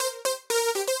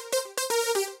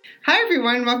Hi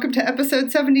everyone, welcome to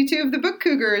episode 72 of the Book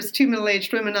Cougars, two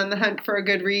middle-aged women on the hunt for a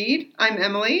good read. I'm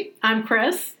Emily. I'm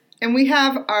Chris. And we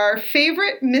have our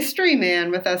favorite mystery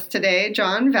man with us today,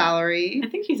 John Valerie. I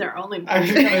think he's our only I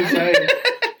was going to say, does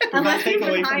Unless that take he's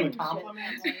away from behind the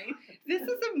compliment? This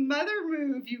is a mother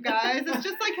move, you guys. It's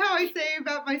just like how I say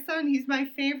about my son. He's my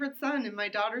favorite son, and my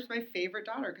daughter's my favorite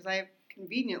daughter, because I have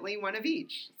conveniently one of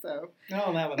each. So.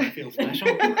 No, that one I feel special.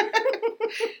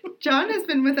 John has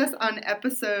been with us on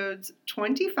episodes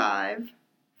 25,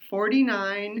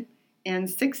 49, and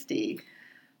 60.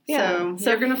 Yeah.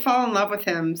 So you're going to fall in love with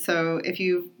him. So if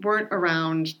you weren't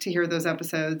around to hear those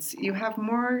episodes, you have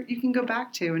more you can go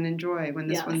back to and enjoy when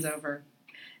this one's over.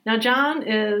 Now, John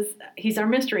he's our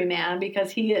mystery man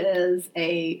because he is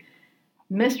a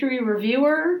mystery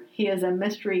reviewer. He is a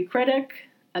mystery critic,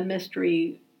 a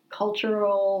mystery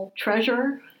cultural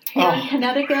treasure here in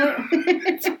Connecticut.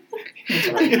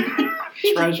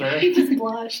 Treasure. He just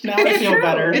blushed. Now I feel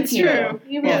better. It's true.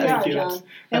 You really are, John.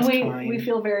 That's and kind. we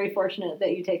feel very fortunate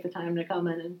that you take the time to come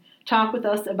in and talk with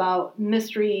us about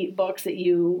mystery books that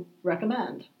you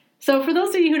recommend. So for those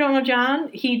of you who don't know John,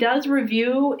 he does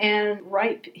review and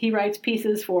he writes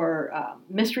pieces for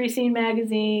Mystery Scene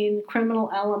Magazine, Criminal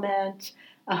Element,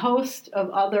 a host of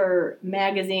other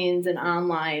magazines and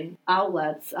online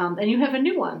outlets. And you have a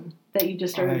new one that you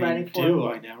just started writing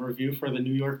for. I now review for the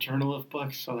New York Journal of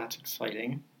Books, so that's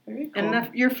exciting. Very cool.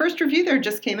 And your first review there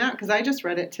just came out because I just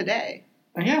read it today.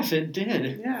 Yes, it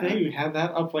did. Yeah. They had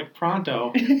that up like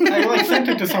pronto. I sent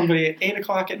it to somebody at 8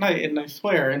 o'clock at night, and I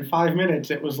swear, in 5 minutes,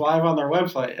 it was live on their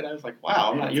website. And I was like,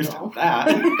 wow, I'm not used to that.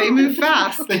 They move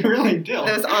fast. They really do.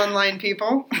 Those online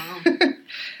people. Wow.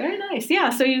 Very nice.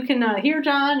 Yeah, so you can hear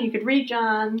John, you could read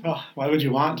John. Oh, why would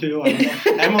you want to? I don't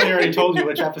know. Emily already told you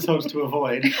which episodes to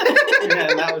avoid. Yeah,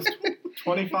 and that was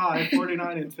 25,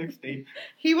 49, and 60.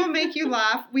 He will make you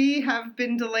laugh. We have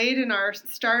been delayed in our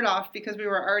start off because we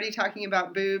were already talking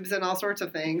about boobs and all sorts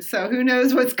of things. So who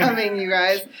knows what's coming, you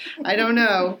guys? I don't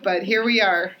know, but here we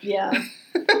are. Yeah.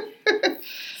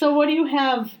 So what do you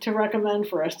have to recommend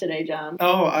for us today, John?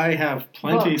 Oh, I have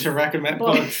plenty to recommend.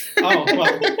 Books. Oh,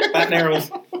 well, that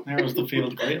narrows the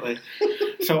field greatly.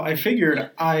 So I figured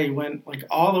I went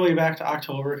all the way back to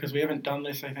October because we haven't done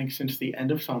this, I think, since the end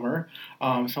of summer.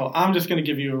 So I'm just going to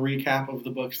give you a recap of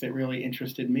the books that really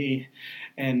interested me.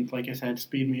 And like I said,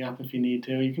 speed me up if you need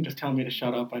to. You can just tell me to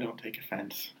shut up. I don't take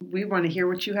offense. We want to hear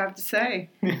what you have to say.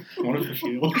 One of the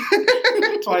few.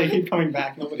 That's why I keep coming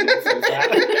back. Nobody else says that.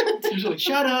 It's usually,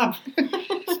 shut up.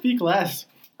 Speak less.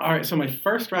 All right, so my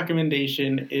first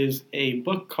recommendation is a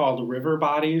book called River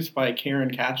Bodies by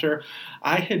Karen Katcher.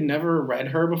 I had never read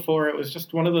her before. It was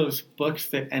just one of those books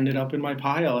that ended up in my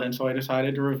pile, and so I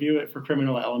decided to review it for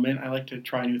Criminal Element. I like to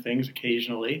try new things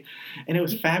occasionally, and it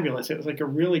was fabulous. It was like a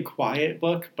really quiet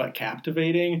book, but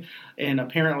captivating, and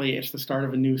apparently it's the start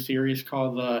of a new series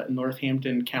called the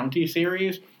Northampton County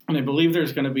series. And I believe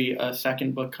there's going to be a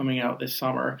second book coming out this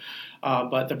summer.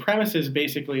 But the premise is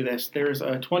basically this. There's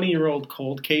a 20-year-old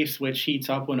cold case which heats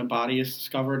up when a body is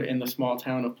discovered in the small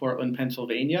town of Portland,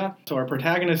 Pennsylvania. So our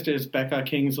protagonist is Becca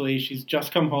Kingsley. She's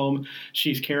just come home.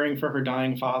 She's caring for her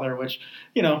dying father, which,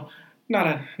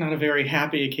 not a very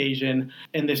happy occasion.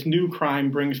 And this new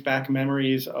crime brings back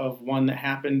memories of one that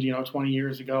happened, 20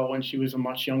 years ago when she was a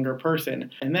much younger person.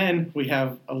 And then we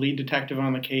have a lead detective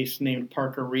on the case named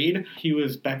Parker Reed. He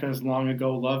was Becca's long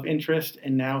ago love interest,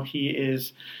 and now he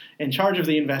is in charge of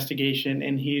the investigation,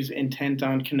 and he's intent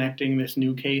on connecting this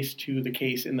new case to the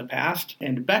case in the past.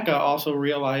 And Becca also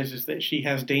realizes that she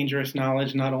has dangerous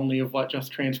knowledge not only of what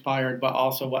just transpired, but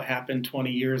also what happened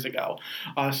 20 years ago.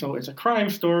 So it's a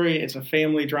crime story, it's a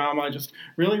family drama, just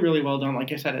really, really well done.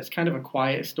 Like I said, it's kind of a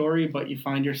quiet story, but you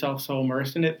find yourself so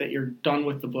immersed in it that you're done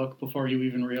with the book before you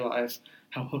even realize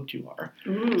how hooked you are.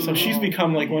 Ooh, so she's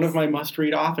become one of my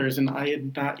must-read authors, and I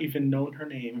had not even known her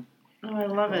name. Oh, I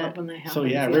love it. When they have So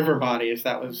yeah, River Bodies,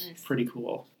 that was pretty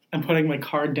cool. I'm putting my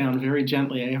card down very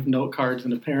gently. I have note cards,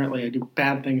 and apparently I do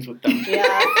bad things with them.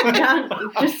 Yeah,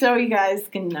 John, just so you guys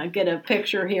can get a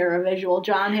picture here, a visual,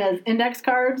 John has index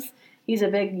cards. He's a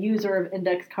big user of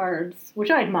index cards,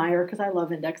 which I admire because I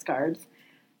love index cards.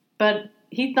 But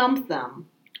he thumped them.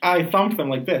 I thumped them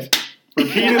like this,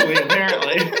 repeatedly,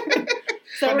 apparently.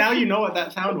 But now you know what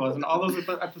that sound was in all those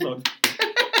episodes.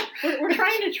 We're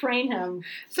trying to train him.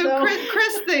 So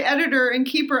Chris, the editor and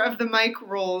keeper of the mic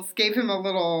rules, gave him a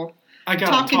little I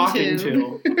got talking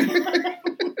to.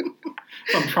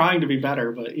 So I'm trying to be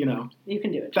better, but You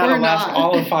can do it. That'll last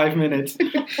all of 5 minutes.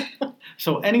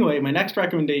 So anyway, my next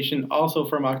recommendation, also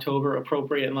from October,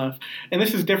 appropriate enough, and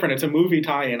this is different. It's a movie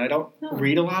tie-in. I don't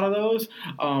read a lot of those,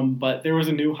 but there was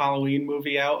a new Halloween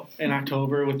movie out in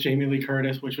October with Jamie Lee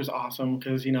Curtis, which was awesome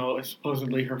because, you know, it's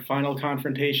supposedly her final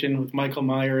confrontation with Michael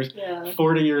Myers. Yeah.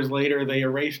 40 years later, they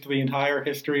erased the entire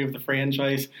history of the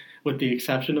franchise with the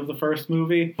exception of the first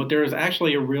movie. But there is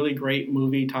actually a really great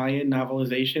movie tie-in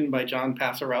novelization by John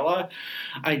Passarella.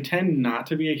 I tend not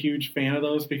to be a huge fan of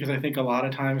those because I think a lot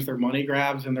of times they're money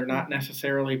grabs and they're not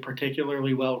necessarily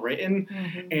particularly well written.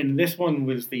 Mm-hmm. And this one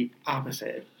was the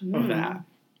opposite of that.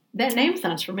 That name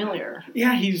sounds familiar.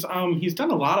 Yeah, he's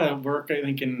done a lot of work, I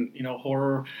think, in, you know,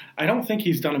 horror. I don't think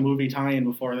he's done a movie tie-in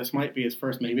before. This might be his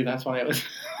first. Maybe that's why it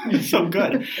was so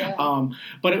good. Yeah.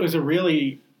 But it was a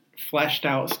really fleshed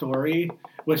out story,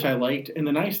 which I liked. And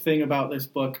the nice thing about this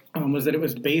book was that it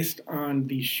was based on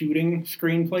the shooting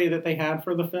screenplay that they had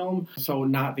for the film, so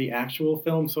not the actual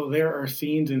film. So there are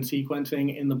scenes and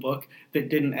sequencing in the book that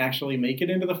didn't actually make it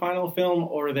into the final film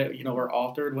or that, you know, were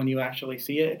altered when you actually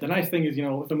see it. The nice thing is, you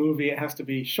know, with the movie, it has to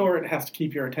be short, it has to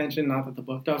keep your attention, not that the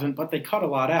book doesn't, but they cut a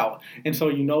lot out. And so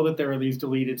you know that there are these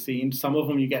deleted scenes. Some of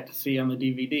them you get to see on the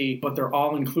DVD, but they're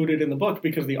all included in the book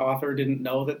because the author didn't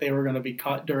know that they were going to be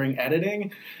cut during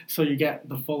editing. So you get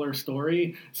the fuller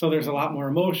story. So there's a lot more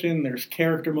emotion, there's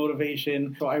character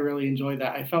motivation. So I really enjoyed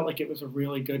that. I felt like it was a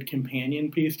really good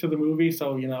companion piece to the movie.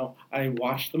 So, you know, I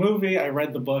watched the movie, I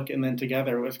read the book, and then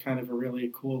together it was kind of a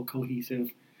really cool,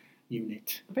 cohesive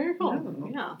unit. Very cool. Oh,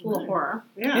 Yeah, a little horror.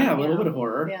 Yeah, a little bit of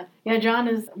horror. Yeah, John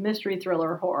is mystery,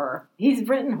 thriller, horror. He's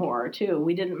written horror, too.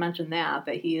 We didn't mention that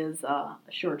he is a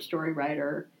short story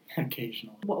writer.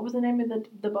 Occasionally. What was the name of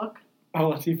the book? Oh,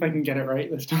 let's see if I can get it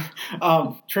right this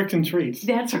time. Tricks and Treats.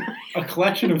 That's right. A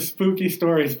collection of spooky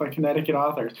stories by Connecticut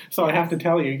authors. So I have to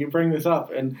tell you, you bring this up,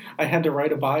 and I had to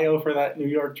write a bio for that New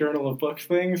York Journal of Books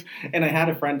things, and I had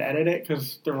a friend edit it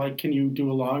because they're like, can you do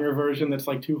a longer version that's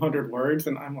like 200 words?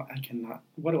 And I'm like, I cannot.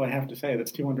 What do I have to say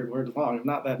that's 200 words long? I'm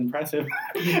not that impressive.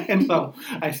 And so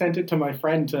I sent it to my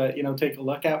friend to, you know, take a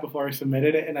look at before I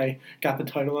submitted it, and I got the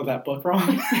title of that book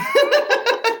wrong.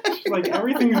 Like,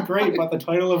 everything's great but the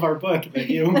title of our book that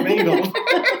you mangled.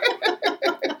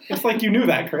 It's like you knew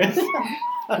that, Chris.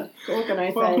 What can I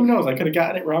say? Well, who knows? I could have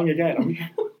gotten it wrong again.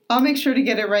 I'll make sure to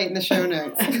get it right in the show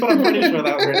notes. But I'm pretty sure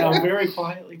that was right. I'm very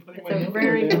quietly putting my It's a name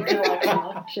very there. good collection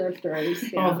of short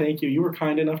stories. Yeah. Oh, thank you. You were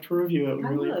kind enough to review it. We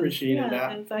really appreciated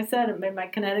that. As I said, it made my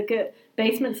Connecticut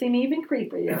basement seem even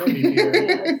creepier.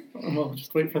 Creepier. Well,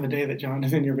 just wait for the day that John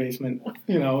is in your basement,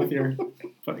 you know, with your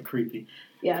creepy.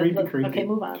 Yeah, Creepy. Okay,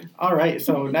 move on. All right,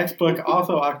 so next book,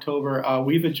 also October,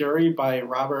 We the Jury by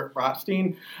Robert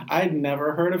Rotstein. I'd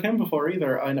never heard of him before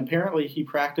either, and apparently he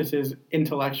practices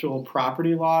intellectual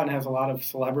property law and has a lot of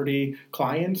celebrity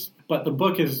clients, but the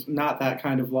book is not that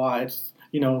kind of law. It's,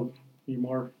 you know, you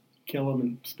more kill them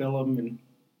and spill them, and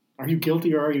are you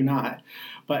guilty or are you not?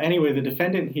 But anyway, the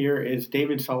defendant here is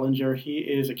David Sullinger. He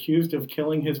is accused of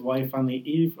killing his wife on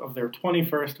the eve of their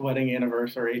 21st wedding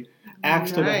anniversary.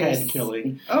 Axe to the head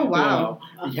killing. Oh, wow.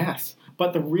 You know, yes.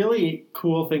 But the really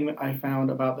cool thing that I found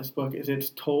about this book is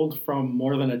it's told from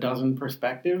more than a dozen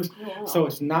perspectives. Wow. So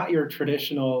it's not your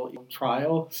traditional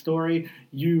trial story.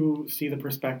 You see the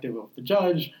perspective of the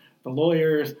judge, the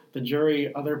lawyers, the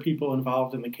jury, other people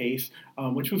involved in the case,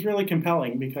 which was really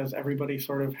compelling because everybody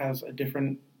sort of has a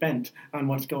different bent on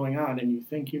what's going on, and you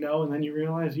think you know, and then you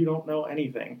realize you don't know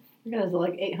anything. You guys are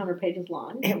like 800 pages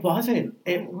long. It wasn't.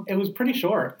 It was pretty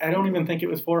short. I don't even think it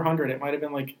was 400. It might have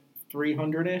been like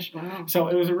 300-ish. Wow. So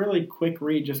it was a really quick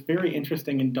read, just very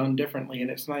interesting and done differently,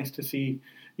 and it's nice to see,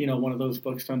 you know, one of those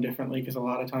books done differently because a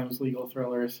lot of times legal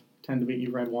thrillers tend to be,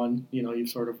 you've read one, you know, you've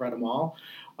sort of read them all.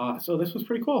 So this was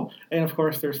pretty cool. And of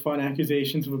course, there's fun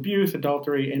accusations of abuse,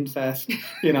 adultery, incest,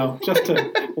 you know, just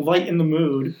to lighten the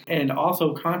mood. And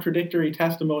also contradictory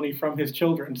testimony from his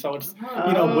children. So it's,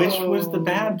 you know, which was the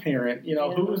bad parent, you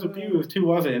know, who was abused, who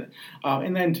wasn't.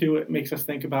 And then, too, it makes us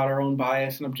think about our own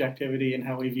bias and objectivity and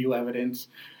how we view evidence.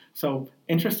 So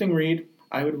interesting read.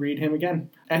 I would read him again.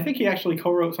 I think he actually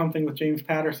co-wrote something with James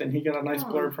Patterson. He got a nice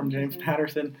blurb from James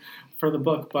Patterson for the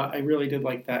book, but I really did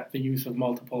like that, the use of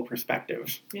multiple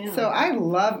perspectives. Yeah. So I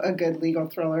love a good legal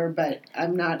thriller, but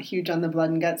I'm not huge on the blood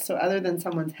and guts. So other than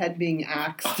someone's head being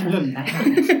axed, Other than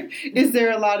that, is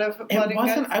there a lot of blood it and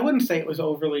wasn't. guts? I wouldn't say it was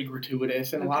overly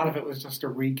gratuitous, and a lot of it was just a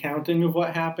recounting of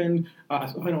what happened.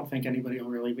 So I don't think anybody will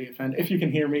really be offended. If you can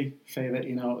hear me say that,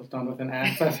 you know, it was done with an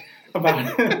axe, that's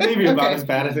about maybe about as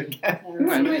bad as it gets.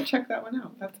 I might check that one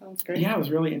out. That sounds great. Yeah, it was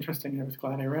really interesting. I was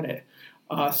glad I read it.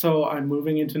 So I'm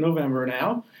moving into November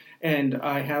now, and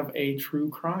I have a true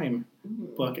crime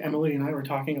book. Emily and I were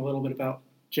talking a little bit about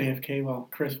JFK while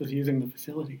Chris was using the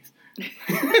facilities.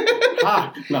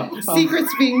 No.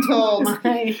 Secrets being told.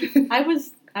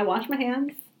 I washed my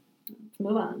hands. Let's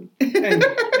move on.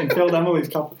 and filled Emily's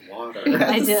cup with water. Yes.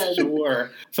 I did.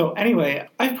 Sure. So anyway,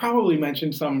 I've probably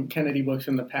mentioned some Kennedy books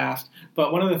in the past,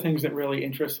 but one of the things that really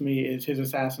interests me is his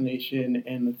assassination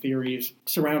and the theories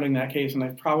surrounding that case, and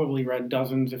I've probably read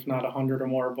dozens, if not 100 or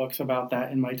more books about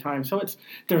that in my time. So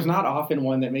there's not often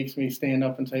one that makes me stand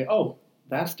up and say, oh,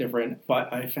 that's different,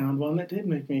 but I found one that did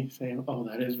make me say, oh,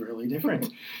 that is really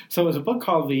different. So it was a book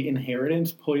called The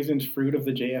Inheritance, Poisoned Fruit of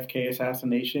the JFK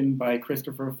Assassination by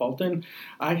Christopher Fulton.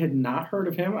 I had not heard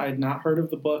of him. I had not heard of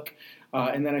the book.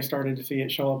 And then I started to see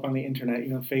it show up on the internet,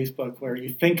 Facebook, where you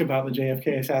think about the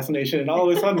JFK assassination, and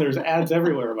all of a sudden there's ads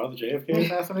everywhere about the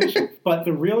JFK assassination. But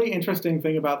the really interesting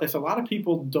thing about this, a lot of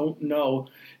people don't know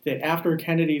that after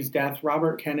Kennedy's death,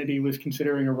 Robert Kennedy was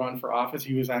considering a run for office.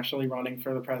 He was actually running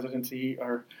for the presidency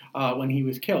when he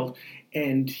was killed.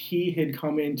 And he had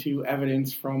come into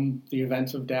evidence from the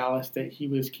events of Dallas that he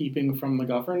was keeping from the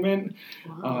government,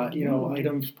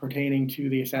 items pertaining to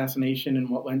the assassination and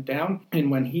what went down.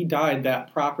 And when he died,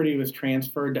 that property was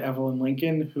transferred to Evelyn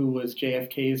Lincoln, who was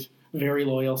JFK's very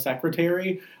loyal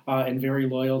secretary and very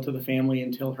loyal to the family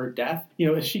until her death.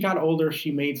 As she got older,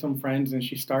 she made some friends and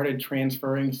she started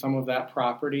transferring some of that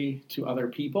property to other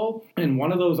people. And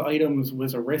one of those items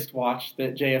was a wristwatch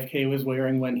that JFK was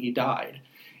wearing when he died.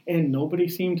 And nobody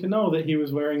seemed to know that he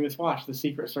was wearing this watch. The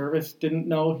Secret Service didn't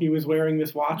know he was wearing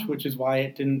this watch, which is why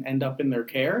it didn't end up in their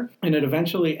care. And it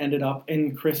eventually ended up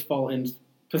in Chris Fulton's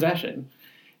possession.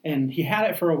 And he had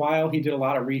it for a while. He did a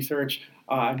lot of research.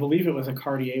 I believe it was a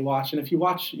Cartier watch. And if you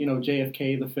watch,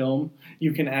 JFK, the film,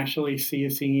 you can actually see a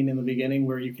scene in the beginning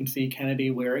where you can see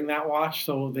Kennedy wearing that watch.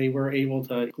 So they were able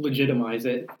to legitimize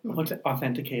it.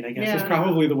 Authenticate, I guess, is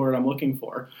probably the word I'm looking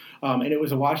for. And it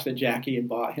was a watch that Jackie had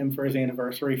bought him for his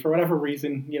anniversary. For whatever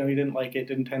reason, he didn't like it,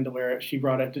 didn't tend to wear it. She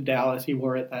brought it to Dallas. He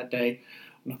wore it that day.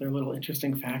 Another little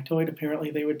interesting factoid,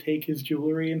 apparently they would take his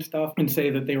jewelry and stuff and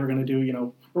say that they were going to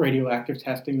do, radioactive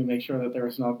testing to make sure that there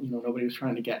was not, nobody was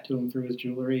trying to get to him through his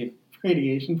jewelry and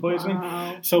radiation poisoning.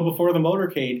 Wow. So before the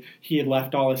motorcade, he had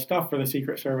left all his stuff for the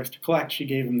Secret Service to collect. She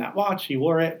gave him that watch. He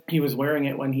wore it. He was wearing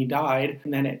it when he died,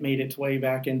 and then it made its way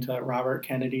back into Robert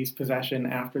Kennedy's possession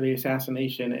after the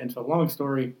assassination. And so long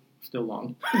story, still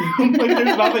long.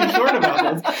 There's nothing short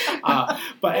about this.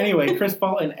 But anyway, Chris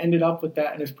Fulton ended up with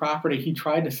that in his property. He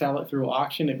tried to sell it through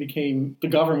auction. The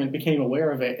government became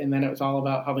aware of it, and then it was all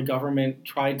about how the government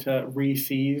tried to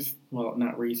re-seize, well,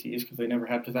 not re-seize because they never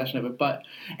had possession of it, but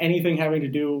anything having to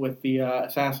do with the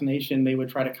assassination, they would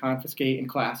try to confiscate and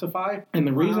classify. And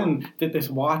the reason that this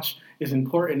watch is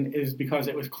important is because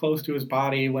it was close to his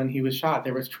body when he was shot.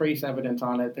 There was trace evidence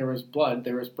on it. There was blood.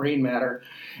 There was brain matter.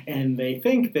 And they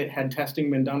think that had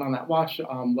testing been done on that watch,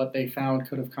 what they found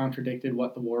could have contradicted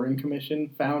what the Warren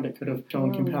Commission found. It could have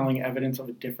shown compelling evidence of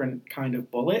a different kind of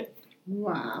bullet.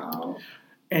 Wow.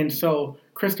 And so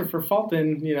Christopher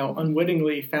Fulton,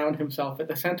 unwittingly found himself at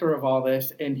the center of all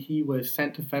this, and he was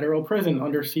sent to federal prison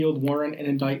under sealed warrant and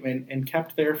indictment and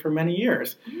kept there for many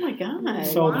years. Oh, my God.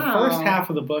 So the first half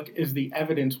of the book is the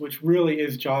evidence, which really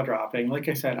is jaw-dropping. Like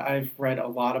I said, I've read a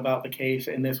lot about the case,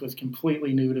 and this was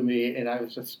completely new to me, and I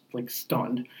was just,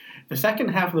 stunned. The second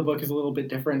half of the book is a little bit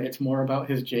different. It's more about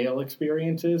his jail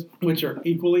experiences, which are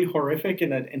equally horrific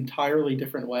in an entirely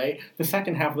different way. The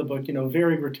second half of the book,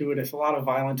 very gratuitous, a lot of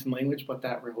violence and language, but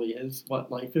that really is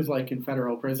what life is like in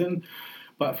federal prison.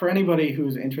 But for anybody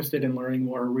who's interested in learning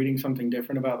more or reading something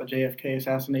different about the JFK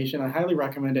assassination, I highly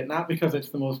recommend it, not because it's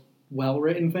the most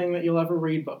well-written thing that you'll ever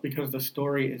read, but because the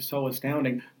story is so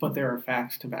astounding, but there are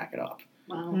facts to back it up.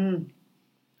 Wow. Mm.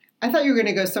 I thought you were going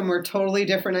to go somewhere totally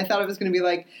different. I thought it was going to be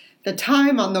like the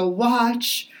time on the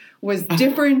watch was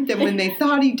different than when they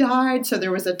thought he died, so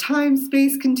there was a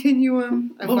time-space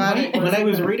continuum. I'm glad it when I wasn't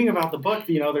was that. reading about the book,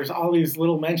 there's all these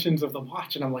little mentions of the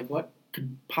watch, and I'm like, what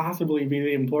could possibly be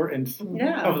the importance of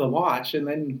the watch? And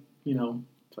then,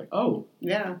 it's like, oh,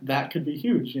 yeah, that could be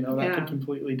huge. That could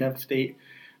completely devastate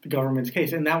the government's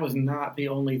case. And that was not the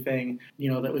only thing,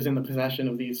 that was in the possession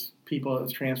of these people that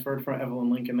was transferred from Evelyn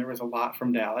Lincoln. There was a lot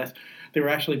from Dallas. They were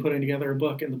actually putting together a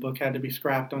book, and the book had to be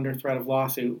scrapped under threat of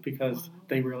lawsuit because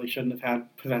they really shouldn't have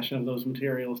had possession of those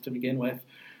materials to begin with.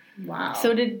 Wow.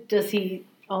 So does he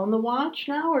own the watch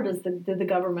now, or did the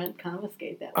government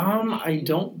confiscate that watch? I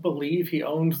don't believe he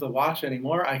owns the watch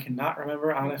anymore. I cannot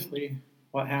remember, honestly,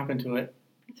 what happened to it.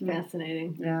 It's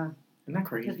fascinating. Yeah. Isn't that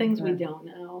crazy? The things we don't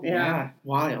know. Yeah.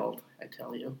 Wild, I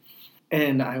tell you.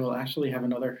 And I will actually have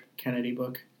another Kennedy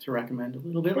book to recommend a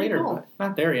little bit Pretty later. cool. But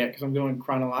not there yet because I'm going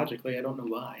chronologically. I don't know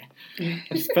why. I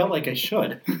just felt like I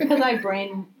should. Because I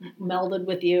brain melded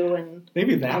with you and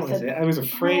Maybe that I was said it. I was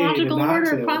afraid chronological not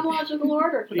order, to. chronological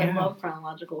order, because I Yeah. love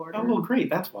chronological order. Oh, well, great.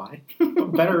 That's why.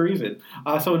 Better reason.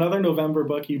 So another November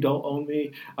book, You Don't Own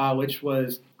Me, which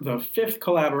was the 5th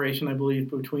collaboration, I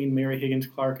believe, between Mary Higgins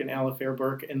Clark and Alistair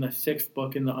Burke, and the 6th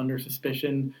book in the Under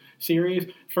Suspicion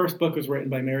series. First book was written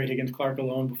by Mary Higgins Clark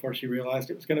alone before she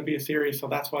realized it was going to be a series, so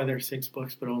that's why there's 6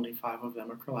 books, but only 5 of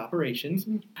them are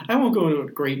collaborations. I won't go into a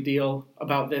great deal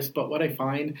about this, but what I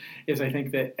find is I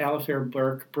think that Alistair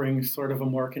Burke brings sort of a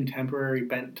more contemporary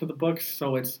bent to the books,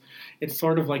 so it's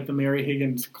sort of like the Mary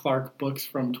Higgins Clark books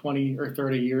from 20 or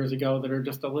 30 years ago that are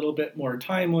just a little bit more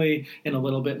timely and a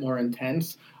little bit more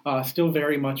intense. Still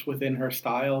very much within her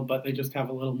style, but they just have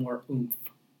a little more oomph.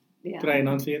 Yeah. Did I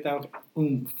enunciate that?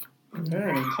 Oomph. That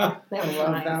I was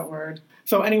love nice. that word.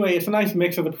 So anyway, it's a nice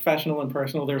mix of the professional and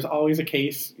personal. There's always a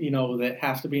case, that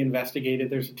has to be investigated.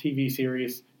 There's a TV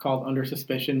series called Under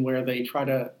Suspicion where they try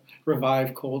to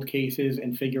revive cold cases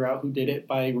and figure out who did it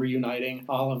by reuniting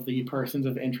all of the persons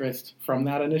of interest from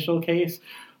that initial case,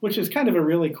 which is kind of a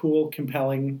really cool,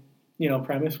 compelling,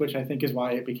 premise, which I think is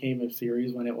why it became a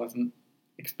series when it wasn't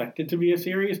expected to be a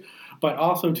series. But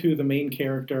also, too, the main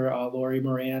character, Laurie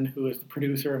Moran, who is the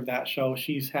producer of that show,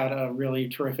 she's had a really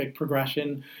terrific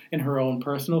progression in her own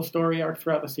personal story arc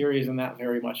throughout the series, and that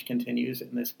very much continues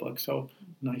in this book. So,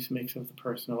 nice mix of the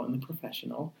personal and the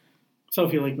professional. So,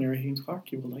 if you like Mary Higgins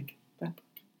Clark, you will like that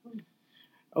book.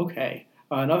 Okay.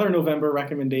 Another November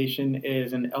recommendation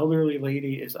is An Elderly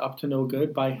Lady is Up to No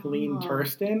Good by Helene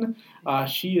Thurston.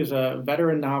 She is a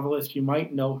veteran novelist. You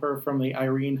might know her from the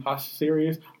Irene Huss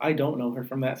series. I don't know her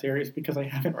from that series because I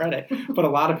haven't read it, but a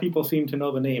lot of people seem to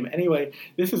know the name. Anyway,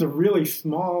 this is a really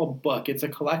small book. It's a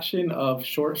collection of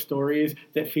short stories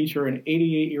that feature an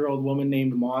 88-year-old woman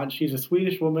named Maud. She's a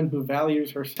Swedish woman who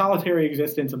values her solitary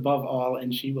existence above all,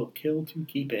 and she will kill to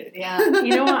keep it. Yeah.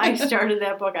 You know what? I started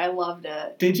that book. I loved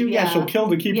it. Did you? Yeah, she'll kill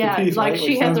to keep the peace. Like right? she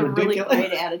Which has sounds a ridiculous. really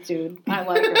great attitude. I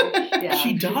like her. Yeah,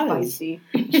 She does. She's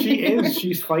feisty. She is.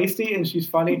 She's feisty and she's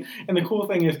funny. And the cool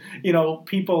thing is,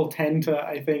 people tend to,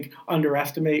 I think,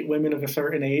 underestimate women of a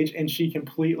certain age, and she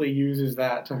completely uses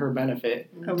that to her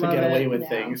benefit I to love get away it. with Yeah.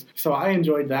 things. So I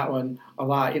enjoyed that one a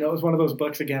lot. It was one of those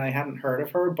books, again, I hadn't heard of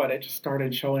her, but it just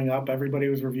started showing up. Everybody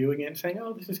was reviewing it and saying,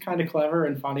 oh, this is kind of clever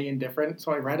and funny and different.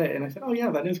 So I read it and I said, oh, yeah,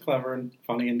 that is clever and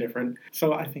funny and different.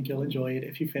 So I think you'll enjoy it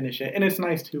if you finish it. And it's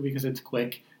nice, too, because it's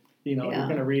quick. You're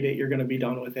going to read it, you're going to be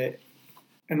done with it.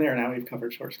 And there, now we've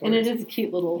covered short stories. And it is a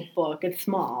cute little book. It's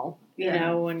small,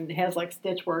 and it has like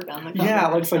stitch work on the cover. Yeah, it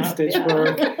and looks like stuff. stitch Yeah.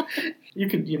 work. You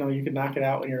could knock it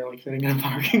out when you're like sitting in a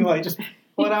parking lot. Just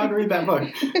pull it out and read that book.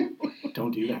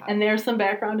 Don't do that. And there's some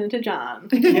background into John.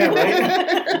 Yeah,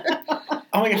 right?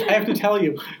 Oh my gosh, I have to tell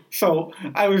you. So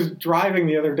I was driving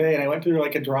the other day and I went through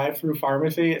like a drive-through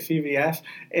pharmacy at CVS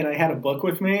and I had a book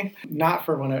with me. Not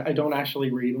for when I don't actually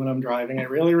read when I'm driving. I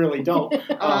really, really don't.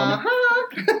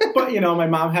 But, my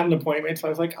mom had an appointment, so I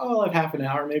was like, oh, I'll have half an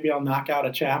hour. Maybe I'll knock out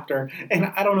a chapter. And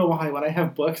I don't know why. When I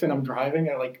have books and I'm driving,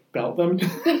 I like belt them.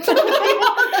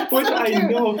 Which I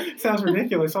know sounds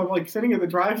ridiculous. So I'm like sitting at the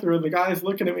drive-thru and the guy's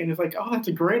looking at me and he's like, oh, that's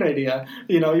a great idea.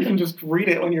 You can just read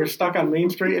it when you're stuck on Main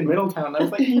Street in Middletown. And I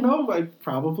was like, I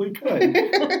probably could.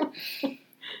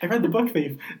 I read The Book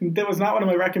Thief. That was not one of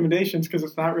my recommendations because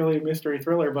it's not really a mystery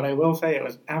thriller, but I will say it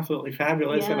was absolutely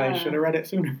fabulous and I Yeah. should have read it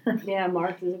sooner. Yeah,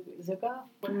 Mark Zuckoff?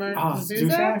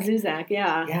 Zuzak? Zuzak,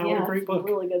 yeah. Yeah, what a great it's book.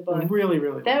 Really good book. Really,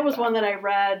 really. That loved was one that I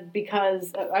read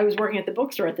because I was working at the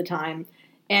bookstore at the time.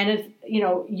 And it's,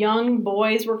 young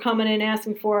boys were coming in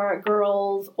asking for it,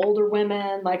 girls, older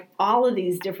women, like all of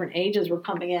these different ages were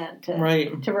coming in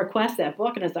to request that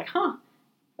book. And it's like,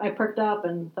 I perked up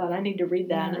and thought I need to read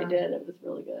that, and I did. It was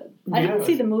really good. I didn't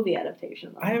see the movie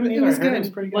adaptation, though. I haven't It either. was I heard good. It was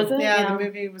pretty good. Was it? Yeah, the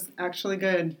movie was actually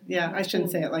good. Yeah, I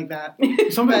shouldn't say it like that.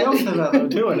 Somebody else said that though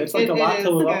too, and it's like a lot it to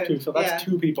live is up to. good. So that's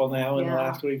Yeah. 2 people now in the Yeah.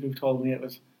 last week who've told me it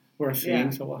was worth seeing. Yeah.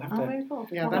 So we'll have Oh, to. very cool.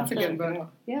 Yeah, I'll that's a have good to- book.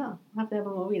 Yeah, I'll have to have a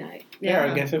movie night. Yeah,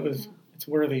 I guess it's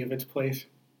worthy of its place.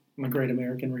 I'm a great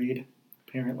American read,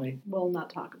 apparently. We'll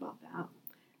not talk about that.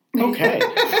 Okay.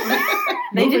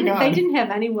 They Moving on. didn't have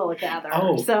any Willa Cather,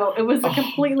 Oh. so it was a Oh.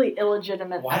 completely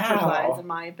illegitimate Wow. exercise, in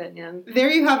my opinion. There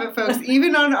you have it, folks.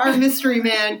 Even on our mystery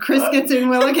man, Chris gets in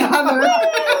Willa Cather.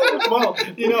 Well,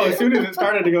 as soon as it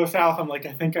started to go south, I'm like,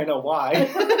 I think I know why.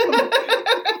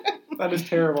 That is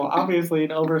terrible. Obviously,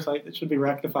 an oversight that should be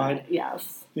rectified.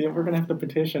 Yes. Yeah, we're going to have to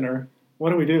petition her.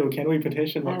 What do we do? Can we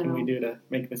petition? What can we do to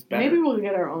make this better? Maybe we'll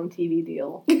get our own TV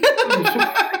deal.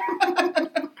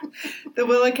 The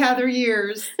Willa Cather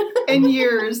years. And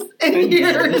years. And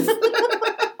years.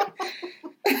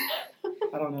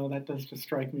 I don't know. That does just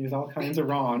strike me as all kinds of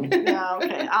wrong. Yeah,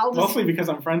 okay. I'll just... Mostly because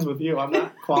I'm friends with you. I'm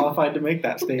not qualified to make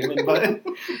that statement, but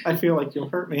I feel like you'll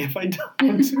hurt me if I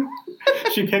don't.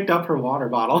 She picked up her water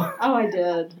bottle. Oh, I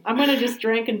did. I'm going to just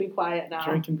drink and be quiet now.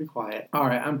 Drink and be quiet. All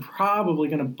right, I'm probably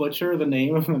going to butcher the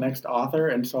name of the next author,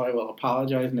 and so I will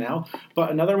apologize now.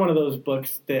 But another one of those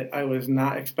books that I was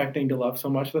not expecting to love so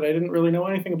much that I didn't really know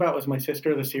anything about was My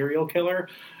Sister, the Serial Killer.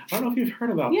 I don't know if you've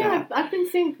heard about that. Yeah, I've been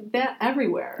seeing that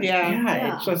everywhere.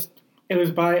 Yeah. It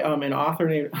was by an author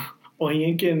named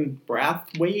Oyinkan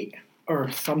Brathwaite or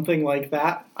something like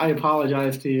that. I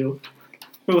apologize to you,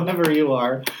 whoever you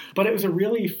are. But it was a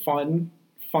really fun,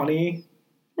 funny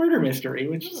murder mystery,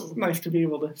 which is nice to be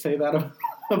able to say that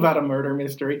about a murder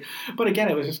mystery. But again,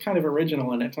 it was just kind of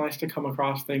original, and it's nice to come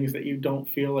across things that you don't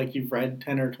feel like you've read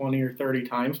 10 or 20 or 30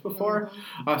 times before.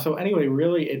 So anyway,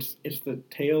 really, it's the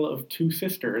tale of two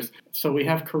sisters. So we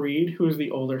have Kareed, who is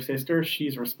the older sister.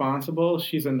 She's responsible,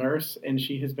 she's a nurse, and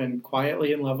she has been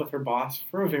quietly in love with her boss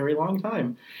for a very long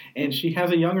time. And she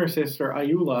has a younger sister,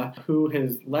 Ayula, who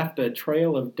has left a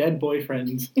trail of dead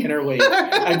boyfriends in her wake.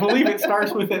 I believe it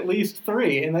starts with at least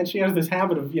 3, and then she has this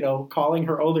habit of, calling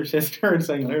her older sister and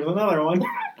saying, there's another one,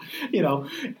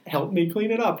 help me clean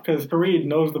it up, because Kareed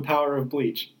knows the power of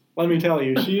bleach. Let me tell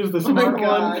you, she is the smart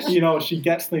one. She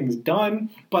gets things done,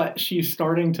 but she's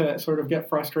starting to sort of get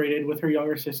frustrated with her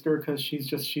younger sister because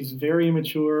she's very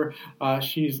immature.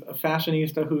 She's a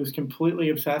fashionista who's completely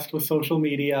obsessed with social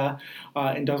media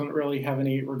and doesn't really have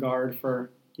any regard for,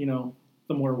 the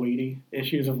more weighty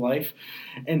issues of life.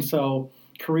 And so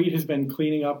Kareed has been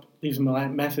cleaning up these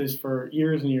messes for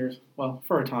years and years, well,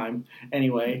 for a time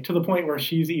anyway, to the point where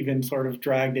she's even sort of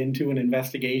dragged into an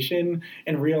investigation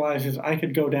and realizes I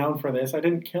could go down for this. I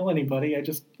didn't kill anybody. I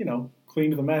just,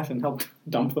 cleaned the mess and helped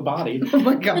dump the body. Oh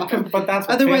my God. But that's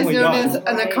what otherwise family known does. as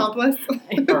an accomplice.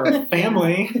 Or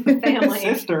family.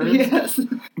 Sisters. Yes.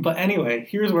 But anyway,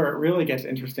 here's where it really gets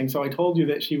interesting. So I told you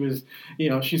that she was,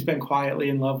 she's been quietly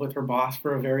in love with her boss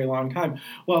for a very long time.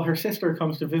 Well, her sister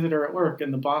comes to visit her at work,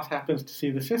 and the boss happens to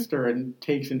see the sister and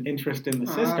takes an interest in the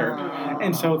sister.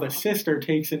 And so the sister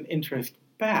takes an interest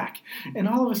back. And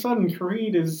all of a sudden,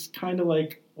 Kareed is kind of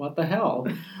like, what the hell?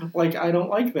 Like, I don't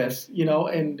like this,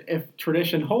 and if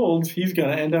tradition holds, he's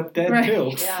going to end up dead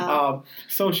too. Yeah.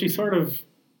 So she sort of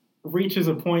reaches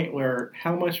a point where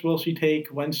how much will she take?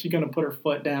 When's she going to put her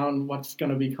foot down? What's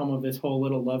going to become of this whole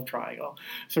little love triangle?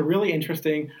 So really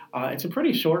interesting. It's a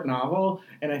pretty short novel,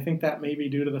 and I think that may be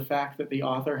due to the fact that the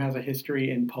author has a history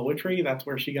in poetry. That's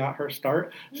where she got her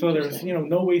start. So there's,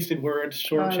 no wasted words,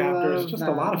 short chapters, just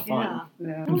a lot of fun.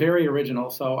 Yeah. Very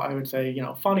original. So I would say,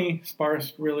 funny,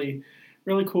 sparse, really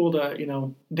cool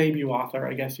to, debut author,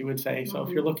 I guess you would say. So if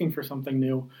you're looking for something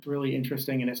new, it's really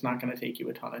interesting, and it's not going to take you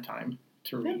a ton of time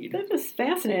to read. That was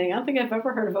fascinating. I don't think I've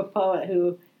ever heard of a poet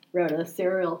who wrote a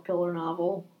serial killer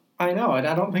novel. I know, and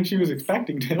I don't think she was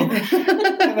expecting to.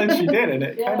 And then she did, and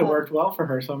it kind of worked well for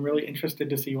her, so I'm really interested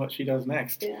to see what she does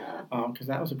next. Yeah. Because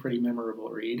that was a pretty memorable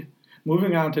read.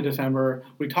 Moving on to December,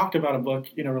 we talked about a book,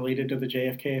 related to the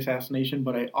JFK assassination,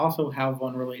 but I also have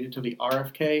one related to the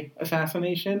RFK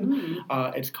assassination.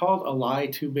 It's called A Lie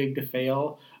Too Big to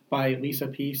Fail by Lisa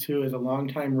Peace, who is a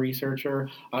longtime researcher.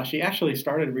 She actually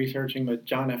started researching the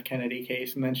John F. Kennedy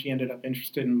case, and then she ended up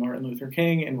interested in Martin Luther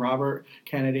King and Robert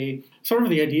Kennedy. Sort of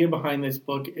the idea behind this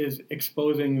book is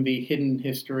exposing the hidden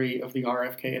history of the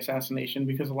RFK assassination,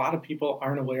 because a lot of people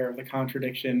aren't aware of the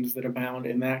contradictions that abound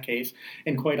in that case.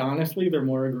 And quite honestly, they're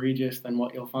more egregious than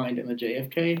what you'll find in the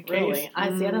JFK case. Really? I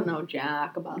don't know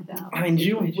jack about that. And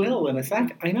you will in a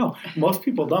sec. I know. Most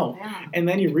people don't. Yeah. And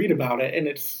then you read about it, and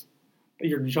it's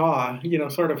your jaw,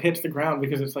 sort of hits the ground,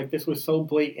 because it's like, this was so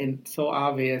blatant, so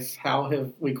obvious. How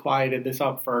have we quieted this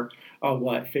up for,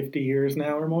 50 years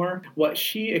now or more? What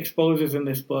she exposes in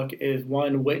this book is,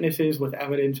 one, witnesses with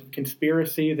evidence of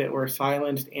conspiracy that were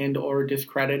silenced and or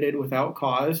discredited without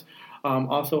cause.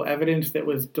 Also evidence that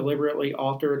was deliberately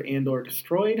altered and or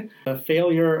destroyed. The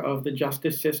failure of the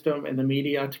justice system and the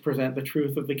media to present the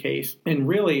truth of the case. And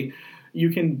really, you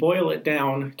can boil it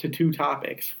down to 2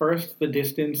 topics. First, the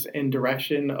distance and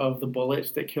direction of the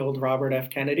bullets that killed Robert F.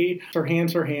 Kennedy.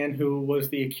 Sirhan Sirhan, who was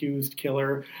the accused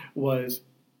killer, was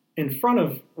in front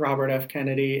of Robert F.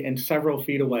 Kennedy and several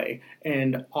feet away.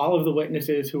 And all of the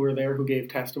witnesses who were there who gave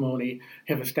testimony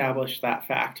have established that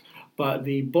fact. But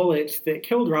the bullets that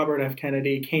killed Robert F.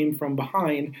 Kennedy came from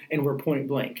behind and were point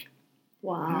blank.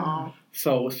 Wow.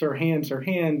 So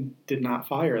Sirhan did not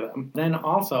fire them. Then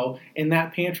also, in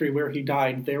that pantry where he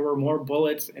died, there were more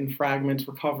bullets and fragments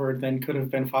recovered than could have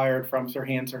been fired from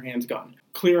Sirhan's gun.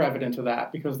 Clear evidence of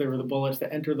that, because there were the bullets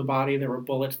that entered the body, there were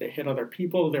bullets that hit other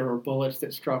people, there were bullets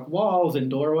that struck walls and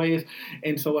doorways.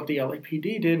 And so what the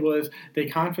LAPD did was they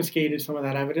confiscated some of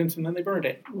that evidence and then they burned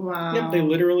it. Wow. Yep, they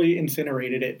literally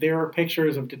incinerated it. There are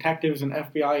pictures of detectives and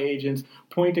FBI agents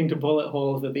pointing to bullet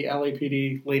holes that the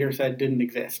LAPD later said didn't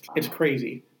exist. It's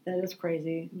crazy. That is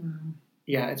crazy.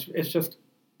 Yeah, it's just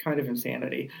kind of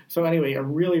insanity. So anyway, a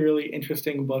really, really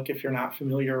interesting book if you're not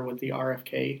familiar with the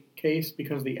RFK case,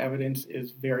 because the evidence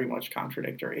is very much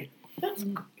contradictory.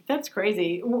 That's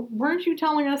crazy. Weren't you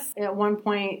telling us at one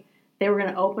point they were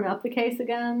going to open up the case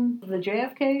again? The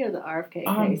JFK or the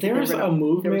RFK case? There's a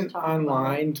movement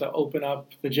online to open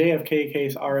up the JFK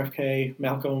case, RFK,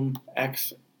 Malcolm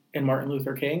X, and Martin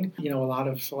Luther King. A lot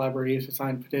of celebrities have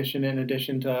signed a petition, in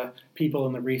addition to people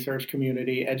in the research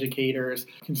community, educators,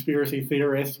 conspiracy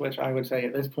theorists, which I would say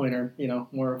at this point are,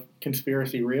 more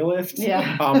conspiracy realists.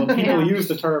 Yeah. People use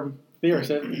the term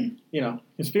theorist,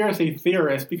 conspiracy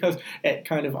theorist, because it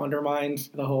kind of undermines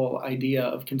the whole idea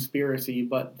of conspiracy,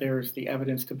 but there's the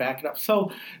evidence to back it up.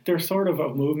 So there's sort of a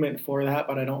movement for that,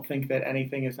 but I don't think that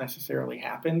anything has necessarily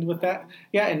happened with that.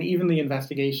 Yeah, and even the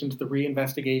investigations, the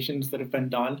re-investigations that have been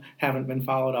done haven't been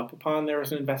followed up upon. There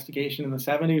was an investigation in the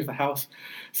 70s, the House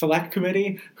Select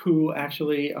Committee, who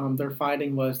actually, their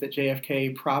finding was that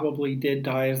JFK probably did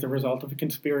die as the result of a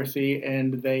conspiracy,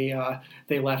 and they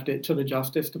left it to the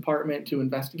Justice Department to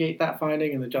investigate that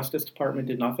finding, and the Justice Department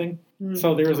did nothing.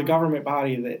 So there was a government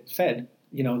body that said,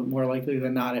 more likely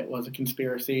than not it was a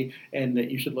conspiracy and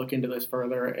that you should look into this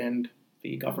further, and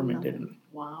the government didn't.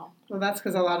 Wow. Well, that's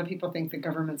because a lot of people think the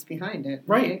government's behind it.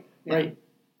 Right. Yeah. Right.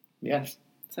 Yes.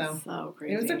 So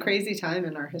crazy. It was a crazy time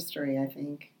in our history, I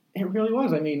think. It really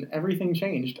was. I mean, everything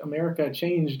changed. America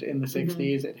changed in the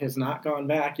 60s. It has not gone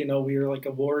back. We were like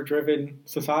a war-driven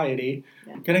society.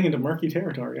 Yeah. Getting into murky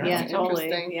territory, aren't Yeah, we? totally.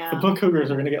 Interesting. Yeah. The book cougars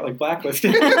are going to get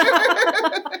blacklisted.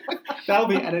 That'll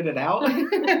be edited out.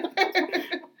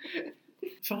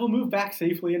 So we'll move back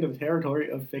safely into the territory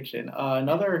of fiction.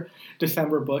 Another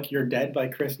December book, You're Dead by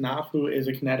Chris Knopf, who is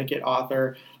a Connecticut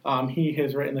author. He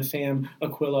has written the Sam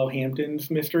Aquillo Hamptons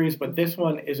mysteries, but this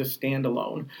one is a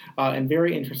standalone and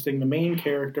very interesting. The main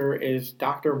character is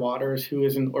Dr. Waters, who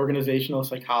is an organizational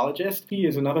psychologist. He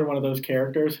is another one of those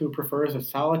characters who prefers a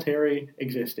solitary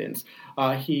existence.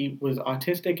 He was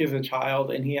autistic as a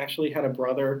child, and he actually had a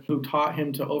brother who taught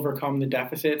him to overcome the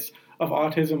deficits of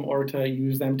autism or to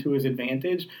use them to his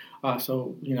advantage.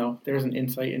 So, there's an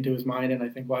insight into his mind, and I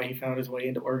think why he found his way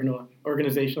into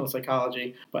organizational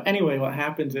psychology. But anyway, what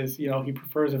happens is, he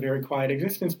prefers a very quiet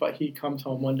existence, but he comes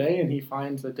home one day and he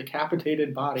finds a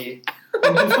decapitated body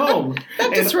in his home.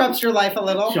 That disrupts your life a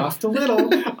little. Just a little.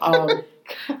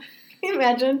 Can you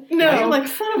imagine? No. You're like,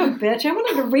 son of a bitch, I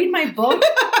wanted to read my book,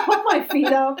 put my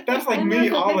feet up. That's like and me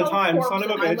there's a all big the old time. corpse Son of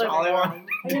a in my bitch, living all I want room,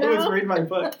 to do is read my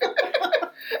book.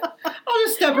 I'll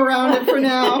just step around it for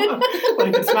now.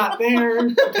 Like, it's not there,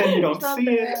 pretend you don't It's not see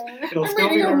there. it. It'll I'm still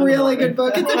be reading there a in the really morning. good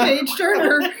book. It's a page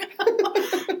turner.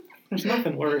 There's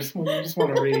nothing worse when you just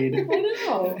want to read. I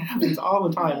know. It happens all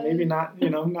the time. Maybe not,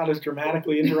 not as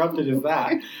dramatically interrupted as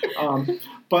that.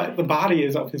 But the body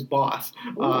is of his boss.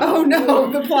 Oh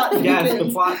no, the plot Yes, thickens.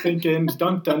 the plot thickens.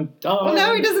 Dun, dun, dun. Well,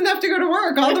 now he doesn't have to go to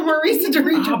work. All the more reason to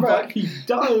read your But book. he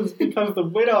does, because the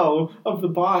widow of the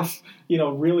boss,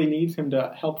 really needs him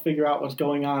to help figure out what's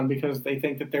going on, because they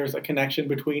think that there's a connection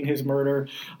between his murder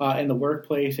and the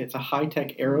workplace. It's a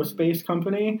high-tech aerospace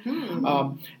company.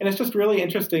 And it's just really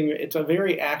interesting. It's a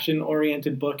very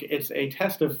action-oriented book. It's a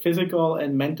test of physical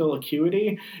and mental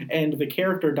acuity, and the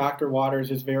character, Dr.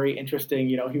 Waters, is very interesting.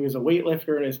 He was a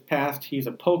weightlifter in his past. He's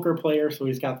a poker player, so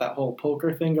he's got that whole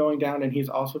poker thing going down, and he's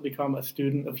also become a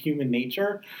student of human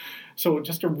nature. So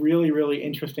just a really, really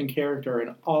interesting character,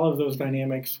 and all of those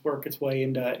dynamics work its way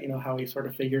into, how he sort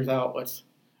of figures out what's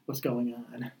going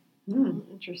on.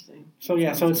 Interesting. So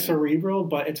yeah, so it's cerebral,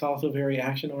 but it's also very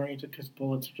action-oriented, because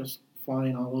bullets are just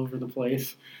flying all over the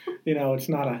place. It's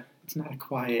not a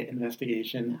quiet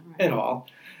investigation at all.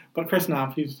 But Chris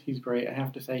Knopf, he's great. I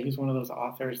have to say, he's one of those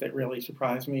authors that really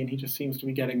surprised me, and he just seems to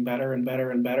be getting better and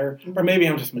better and better. Or maybe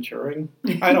I'm just maturing.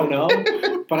 I don't know.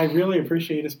 But I really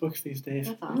appreciate his books these days.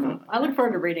 That's awesome. I look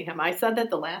forward to reading him. I said that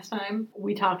the last time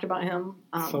we talked about him.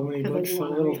 So many 'cause I books, do so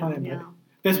wanna little read him, time. Yeah. But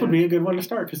this would be a good one to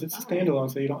start, because it's a All right. standalone,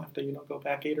 so you don't have to, go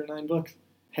back 8 or 9 books.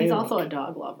 Hey, He's look. also a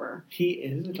dog lover. He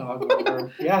is a dog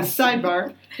lover. Yes.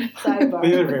 Sidebar. Sidebar.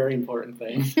 These are very important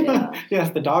things. Yeah. Yes,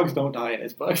 the dogs don't die in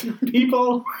his books.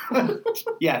 People,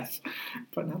 yes,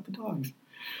 but not the dogs.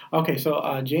 Okay,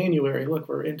 so January. Look,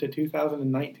 we're into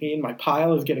 2019. My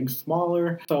pile is getting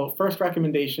smaller. So first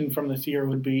recommendation from this year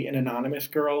would be An Anonymous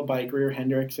Girl by Greer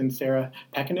Hendricks and Sarah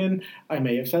Pekkanen. I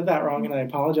may have said that wrong, and I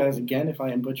apologize again if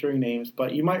I am butchering names.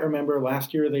 But you might remember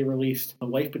last year they released The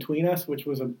Life Between Us, which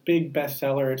was a big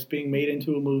bestseller. It's being made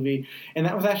into a movie, and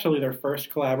that was actually their first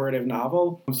collaborative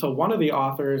novel. So one of the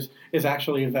authors is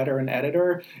actually a veteran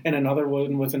editor, and another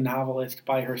one was a novelist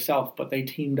by herself, but they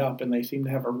teamed up, and they seem to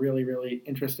have a really, really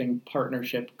interesting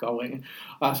partnership going.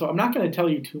 So I'm not going to tell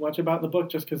you too much about the book,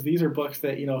 just because these are books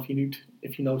that,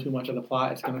 if you know too much of the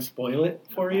plot, it's going to spoil it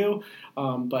for you.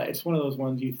 But it's one of those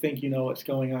ones you think you know what's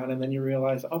going on, and then you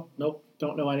realize, oh, nope,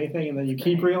 don't know anything, and then you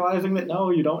keep realizing that, no,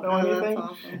 you don't know anything.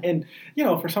 That's awesome. And,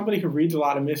 for somebody who reads a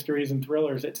lot of mysteries and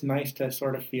thrillers, it's nice to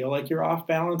sort of feel like you're off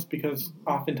balance, because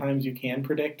oftentimes you can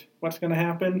predict what's going to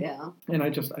happen. Yeah. And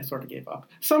I sort of gave up.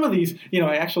 Some of these,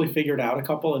 I actually figured out a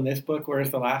couple in this book,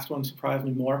 whereas the last one surprised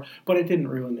me more, but it didn't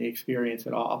ruin the experience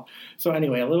at all. So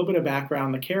anyway, a little bit of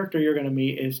background. The character you're going to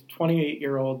meet is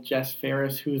 28-year-old Jess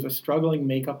Ferris, who's a struggling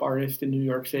makeup artist in New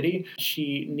York City.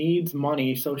 She needs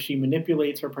money, so she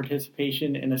manipulates her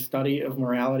participation in a study of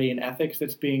morality and ethics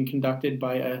that's being conducted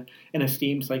by an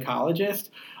esteemed psychologist.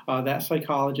 That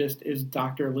psychologist is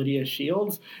Dr. Lydia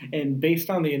Shields, and based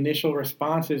on the initial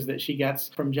responses that she gets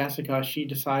from Jessica, she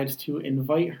decides to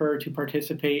invite her to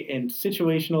participate in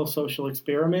situational social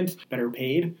experiments, better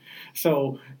paid.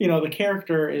 So, the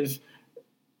character is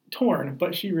torn,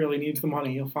 but she really needs the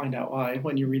money. You'll find out why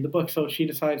when you read the book. So she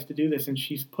decides to do this, and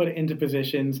she's put into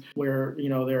positions where,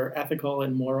 there are ethical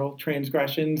and moral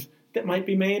transgressions that might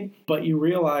be made, but you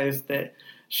realize that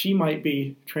she might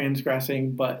be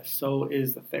transgressing, but so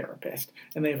is the therapist.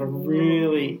 And they have a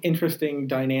really interesting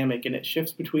dynamic, and it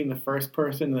shifts between the first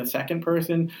person and the second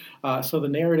person. So the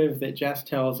narrative that Jess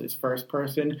tells is first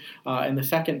person, and the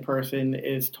second person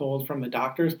is told from the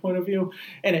doctor's point of view.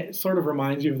 And it sort of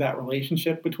reminds you of that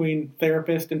relationship between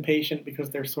therapist and patient,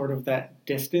 because there's sort of that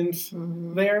distance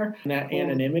there, and that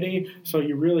anonymity. So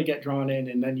you really get drawn in,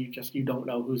 and then you don't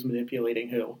know who's manipulating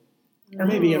who. Or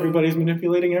maybe everybody's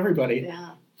manipulating everybody.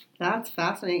 Yeah. That's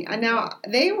fascinating. And now,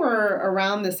 they were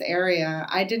around this area.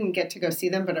 I didn't get to go see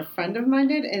them, but a friend of mine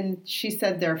did, and she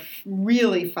said they're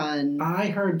really fun. I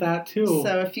heard that, too.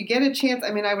 So if you get a chance,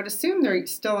 I would assume they're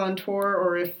still on tour,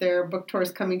 or if their book tour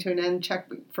is coming to an end, check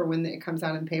for when it comes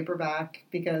out in paperback,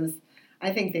 because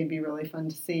I think they'd be really fun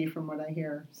to see from what I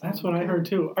hear. So. That's what I heard,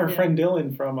 too. Our friend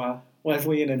Dylan from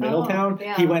Wesleyan in Middletown,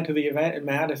 he went to the event in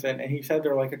Madison, and he said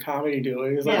they're like a comedy duo.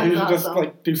 He was like, you should just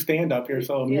do stand-up here,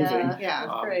 so amusing. Yeah,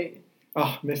 that's great.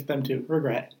 Oh, missed them too.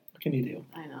 Regret. What can you do?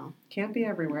 I know. Can't be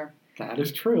everywhere. That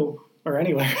is true. Or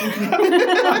anyway.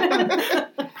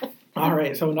 All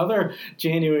right, so another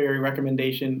January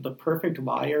recommendation, The Perfect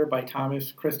Liar by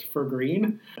Thomas Christopher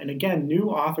Green. And again, new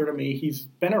author to me. He's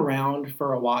been around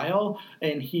for a while,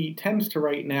 and he tends to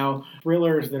write now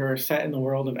thrillers that are set in the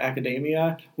world of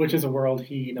academia, which is a world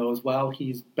he knows well.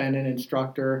 He's been an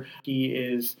instructor. He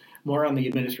is more on the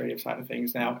administrative side of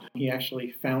things now. He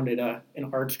actually founded an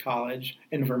arts college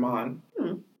in Vermont.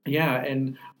 Yeah,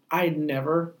 and I'd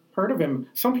never heard of him.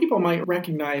 Some people might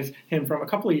recognize him from a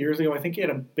couple of years ago. I think he had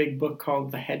a big book called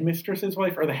The Headmistress's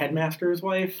Wife, or The Headmaster's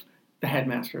Wife. The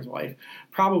Headmaster's Wife.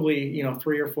 Probably,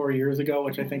 3 or 4 years ago,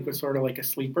 which I think was sort of like a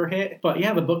sleeper hit. But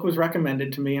yeah, the book was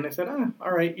recommended to me, and I said,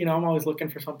 all right, I'm always looking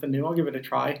for something new. I'll give it a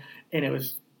try. And it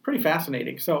was pretty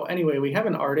fascinating. So anyway, we have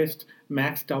an artist,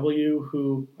 Max W.,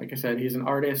 who, like I said, he's an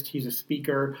artist. He's a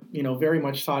speaker, very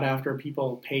much sought after.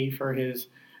 People pay for his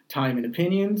time and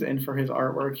opinions and for his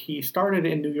artwork. He started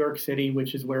in New York City,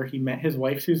 which is where he met his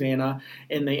wife, Susanna,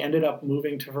 and they ended up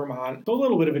moving to Vermont. So a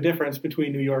little bit of a difference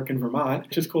between New York and Vermont,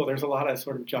 which is cool. There's a lot of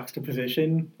sort of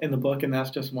juxtaposition in the book, and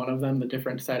that's just one of them, the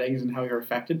different settings and how you're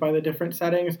affected by the different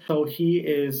settings. So he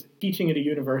is teaching at a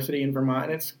university in Vermont,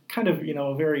 and it's kind of,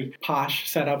 a very posh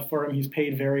setup for him. He's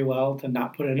paid very well to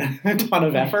not put in a ton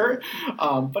of effort,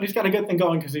 but he's got a good thing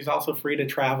going because he's also free to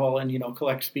travel and,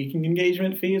 collect speaking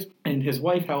engagement fees. And his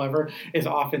wife, however, is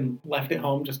often left at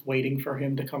home just waiting for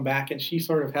him to come back. And she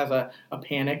sort of has a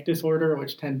panic disorder,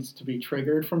 which tends to be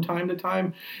triggered from time to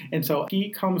time. And so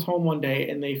he comes home one day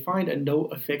and they find a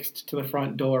note affixed to the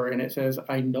front door, and it says,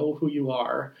 "I know who you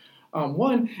are."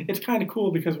 One, it's kind of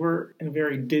cool because we're in a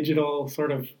very digital, sort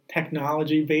of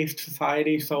technology-based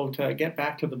society. So to get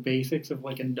back to the basics of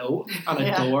like a note on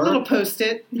a door. A little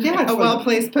Post-it. Yeah. A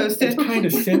well-placed Post-it. It's kind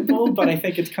of simple, but I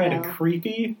think it's kind of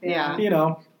creepy.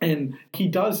 Yeah. And he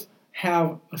does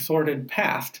have a sordid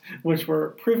past, which we're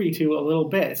privy to a little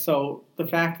bit. So the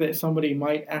fact that somebody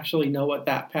might actually know what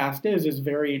that past is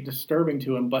very disturbing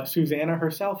to him. But Susanna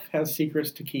herself has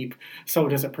secrets to keep. So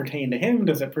does it pertain to him?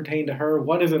 Does it pertain to her?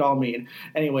 What does it all mean?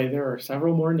 Anyway, there are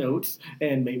several more notes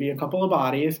and maybe a couple of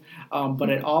bodies, but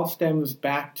it all stems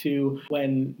back to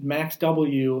when Max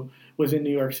W. was in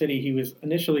New York City. He was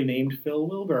initially named Phil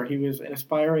Wilbur. He was an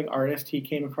aspiring artist. He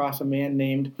came across a man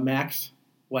named Max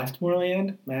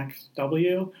Westmoreland, Max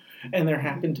W., and there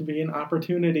happened to be an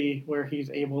opportunity where he's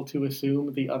able to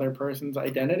assume the other person's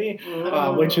identity,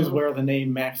 which is where the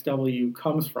name Max W.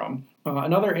 comes from.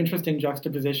 Another interesting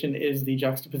juxtaposition is the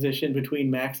juxtaposition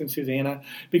between Max and Susanna,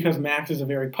 because Max is a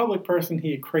very public person.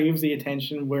 He craves the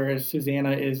attention, whereas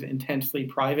Susanna is intensely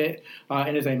private.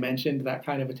 And as I mentioned, that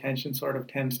kind of attention sort of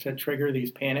tends to trigger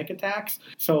these panic attacks.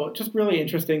 So just really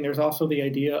interesting. There's also the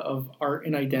idea of art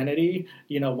and identity.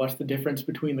 You know, what's the difference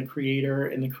between the creator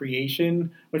and the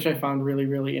creation, which I found really,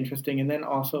 really interesting. And then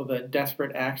also the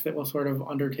desperate acts that will sort of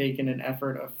undertake in an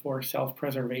effort for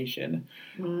self-preservation.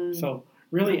 So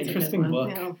really That's interesting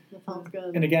book. Yeah, that sounds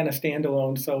good. And again, a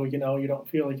standalone, so you don't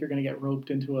feel like you're going to get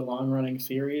roped into a long-running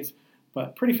series,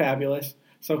 but pretty fabulous.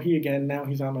 So now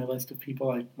he's on my list of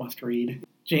people I must read.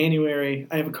 January,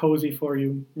 I have a cozy for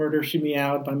you, Murder, She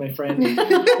Meowed by my friend Liz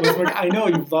I know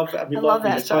you love that. We love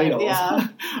these titles. Yeah.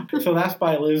 So that's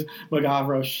by Liz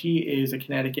McGavro. She is a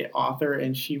Connecticut author,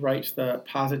 and she writes the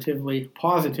positively,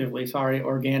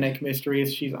 organic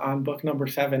mysteries. She's on book number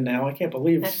 7 now. I can't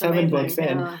believe That's 7 amazing. books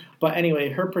in. Yeah. But anyway,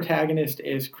 her protagonist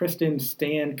is Kristen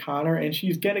Stan Connor, and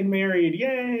she's getting married.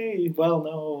 Yay! Well,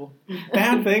 no.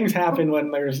 Bad things happen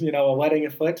when there's, a wedding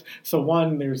afoot. So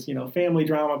one, there's, family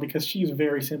drama because she's a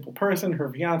very simple person. Her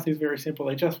fiance is very simple.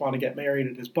 They just want to get married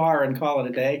at his bar and call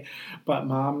it a day. But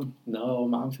mom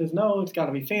says, no, it's got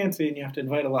to be fancy and you have to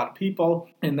invite a lot of people.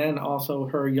 And then also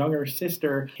her younger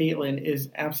sister, Caitlin, is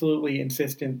absolutely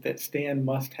insistent that Stan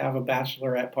must have a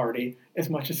bachelorette party as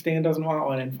much as Stan doesn't want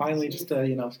one. And finally, just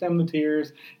to, stem the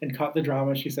tears and cut the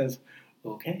drama, she says,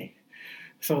 okay.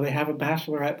 So they have a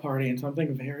bachelorette party and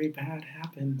something very bad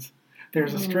happens.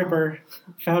 There's a stripper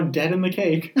found dead in the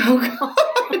cake. Oh, God.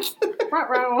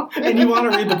 And you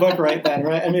want to read the book right then,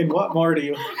 right? I mean, what more do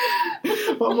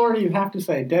you have to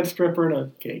say? Dead stripper in a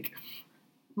cake.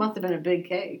 Must have been a big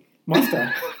cake. Must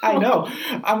have. I know.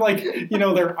 I'm like,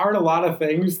 there aren't a lot of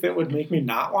things that would make me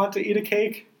not want to eat a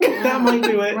cake. That might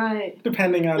do it. Right.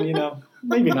 Depending on,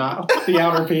 maybe not. The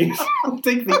outer piece. I'll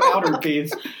take the outer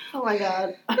piece. Oh my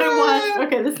God. I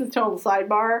watched, this is total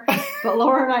sidebar, but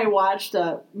Laura and I watched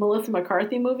a Melissa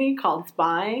McCarthy movie called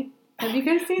Spy. Have you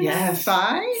guys seen that?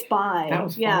 Spy? Spy. That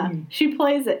was yeah. fun. She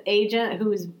plays an agent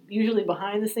who's usually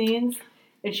behind the scenes,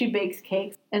 and she bakes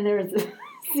cakes. And there's a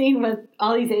scene with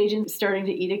all these agents starting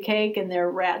to eat a cake, and there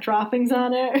are rat droppings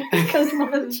on it. Because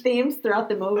one of the themes throughout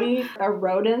the movie are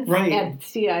rodents at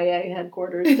CIA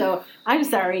headquarters. So I'm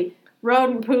sorry,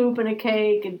 rodent poop in a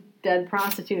cake, a dead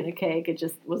prostitute in a cake. It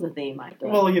just was a theme, I thought.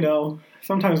 Well,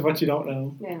 sometimes what you don't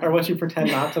know or what you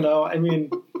pretend not to know. I mean,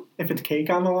 if it's cake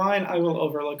on the line, I will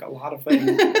overlook a lot of things.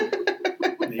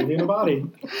 Maybe in a body.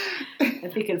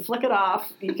 If you can flick it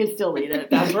off, you can still eat it.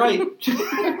 That's right.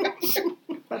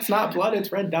 That's not blood,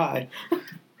 it's red dye.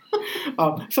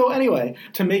 So anyway,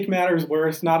 to make matters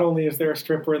worse, not only is there a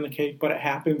stripper in the cake, but it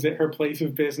happens at her place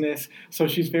of business. So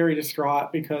she's very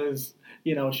distraught because,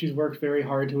 she's worked very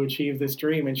hard to achieve this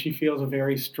dream, and she feels a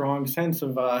very strong sense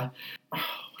of,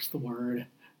 what's the word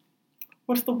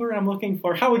I'm looking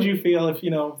for? How would you feel if,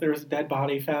 there's a dead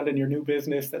body found in your new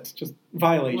business that's just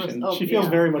violation? She feels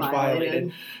very much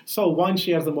violated. So one,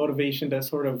 she has the motivation to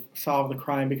sort of solve the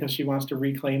crime because she wants to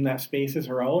reclaim that space as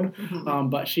her own. Mm-hmm.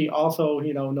 But she also,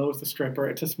 knows the stripper.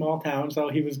 It's a small town, so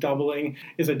he was doubling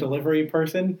as a delivery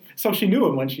person. So she knew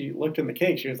him when she looked in the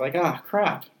cake. She was like,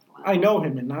 crap. I know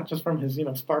him, and not just from his,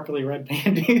 sparkly red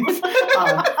panties.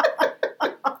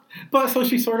 But so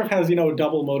she sort of has,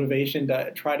 double motivation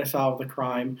to try to solve the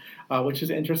crime, which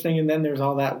is interesting. And then there's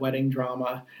all that wedding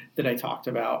drama that I talked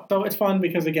about. So it's fun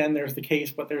because, again, there's the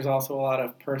case, but there's also a lot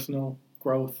of personal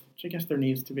growth, which I guess there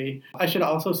needs to be. I should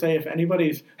also say, if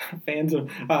anybody's fans of,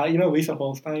 Lisa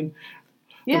Holstein,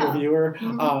 the reviewer,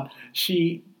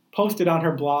 she posted on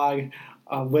her blog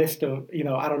a list of,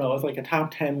 I don't know, it's like a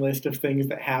top 10 list of things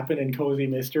that happen in cozy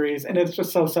mysteries. And it's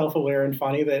just so self-aware and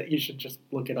funny that you should just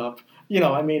look it up.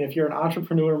 If you're an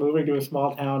entrepreneur moving to a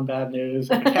small town, bad news.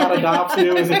 If a cat adopts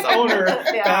you as its owner,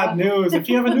 bad news. If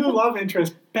you have a new love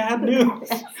interest, bad news.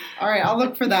 All right, I'll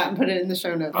look for that and put it in the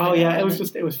show notes. Oh, yeah, it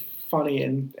was funny.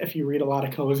 And if you read a lot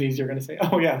of cozies, you're going to say,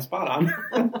 oh, yeah, spot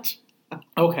on.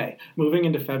 Okay, moving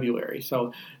into February.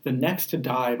 So The Next to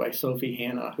Die by Sophie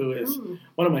Hannah, who is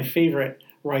one of my favorite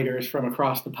writers from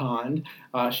across the pond.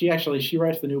 She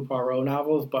writes the new Poirot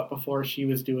novels, but before she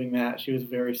was doing that, she was a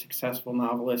very successful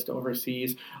novelist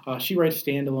overseas. She writes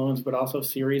standalones, but also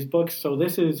series books. So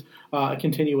this is a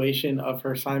continuation of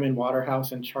her Simon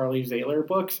Waterhouse and Charlie Zahler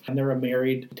books, and they're a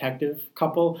married detective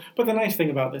couple. But the nice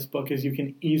thing about this book is you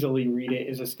can easily read it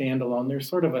as a standalone. There's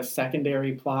sort of a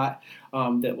secondary plot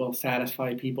that will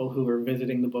satisfy people who are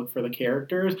visiting the book for the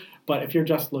characters. But if you're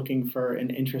just looking for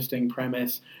an interesting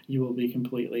premise, you will be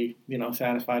completely,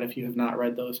 satisfied if you have not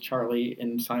read those Charlie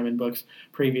and Simon books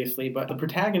previously. But the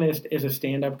protagonist is a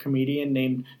stand-up comedian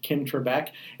named Kim Trebek.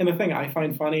 And the thing I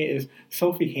find funny is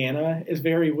Sophie Hannah is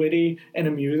very witty and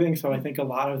amusing, so I think a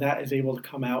lot of that is able to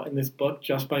come out in this book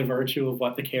just by virtue of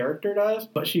what the character does.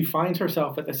 But she finds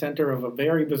herself at the center of a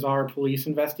very bizarre police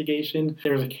investigation.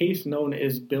 There's a case known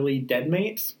as Billy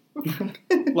Deadmates.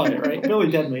 Love it, right?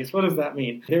 Billy Deadmates. What does that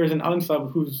mean? There's an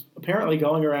unsub who's apparently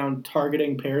going around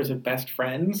targeting pairs of best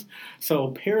friends. So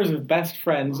pairs of best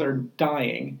friends are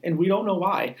dying, and we don't know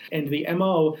why. And the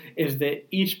MO is that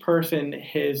each person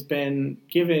has been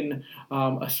given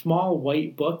a small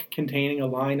white book containing a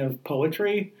line of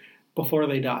poetry before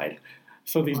they died.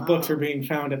 So these books are being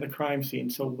found at the crime scene.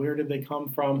 So where did they come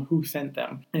from? Who sent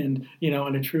them? And, in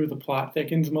a true the plot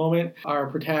thickens moment, our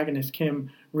protagonist, Kim,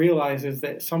 realizes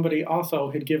that somebody also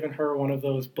had given her one of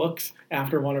those books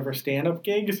after one of her stand-up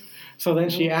gigs. So then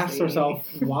she asks herself,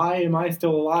 why am I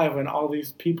still alive when all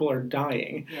these people are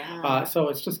dying? Yeah. So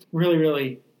it's just really,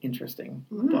 really interesting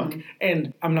book.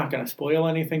 And I'm not going to spoil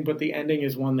anything, but the ending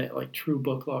is one that true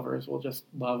book lovers will just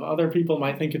love. Other people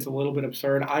might think it's a little bit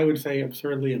absurd. I would say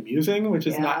absurdly amusing, which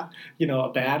is not, a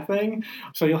bad thing.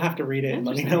 So you'll have to read it and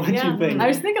let me know what you think. I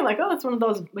was thinking it's one of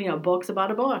those, books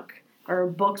about a book. Or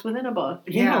books within a book.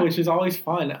 Yeah, which is always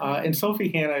fun. And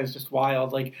Sophie Hannah is just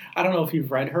wild. I don't know if you've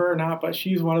read her or not, but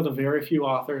she's one of the very few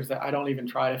authors that I don't even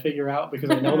try to figure out because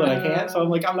I know that I can't. So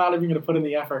I'm not even going to put in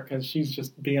the effort because she's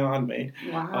just beyond me.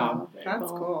 Wow,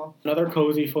 that's cool. Another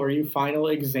cozy for you, Final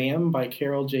Exam by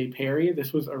Carol J. Perry.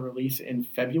 This was a release in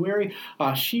February.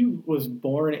 She was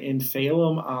born in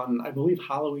Salem on, I believe,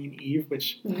 Halloween Eve,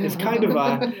 which is kind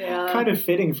of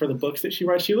fitting for the books that she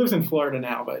writes. She lives in Florida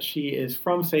now, but she is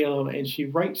from Salem, and she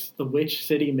writes The Witch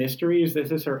City Mysteries.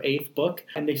 This is her 8th book,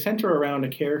 and they center around a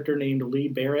character named Lee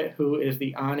Barrett, who is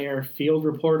the on-air field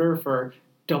reporter for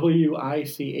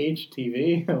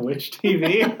WICH-TV, Witch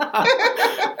TV.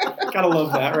 Gotta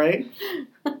love that, right?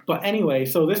 But anyway,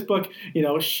 so this book,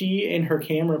 she and her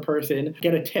camera person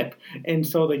get a tip. And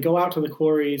so they go out to the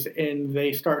quarries and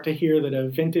they start to hear that a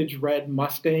vintage red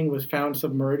Mustang was found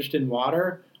submerged in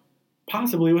water,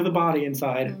 possibly with a body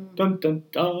inside. Dun, dun,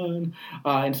 dun.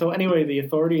 And so anyway, the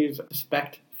authorities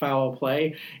suspect foul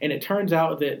play, and it turns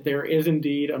out that there is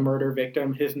indeed a murder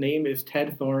victim. His name is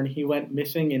Ted Thorne. He went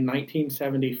missing in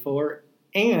 1974,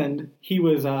 and he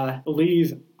was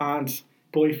Lee's aunt's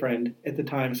boyfriend at the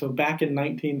time. So back in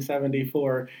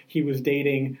 1974, he was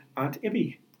dating Aunt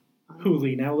Ibby, who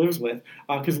Lee now lives with,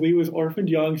 because Lee was orphaned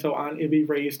young, so Aunt Ibby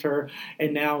raised her,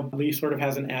 and now Lee sort of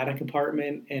has an attic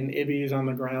apartment, and Ibby is on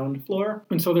the ground floor.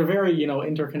 And so they're very,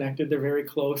 interconnected, they're very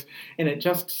close, and it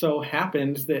just so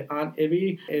happens that Aunt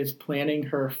Ibby is planning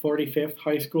her 45th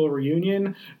high school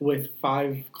reunion with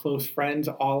 5 close friends,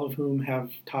 all of whom have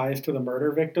ties to the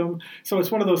murder victim. So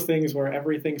it's one of those things where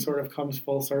everything sort of comes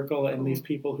full circle, and these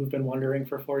people who've been wondering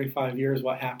for 45 years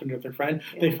what happened with their friend,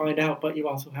 they find out, but you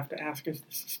also have to ask, is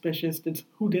this suspicious?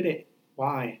 Who did it?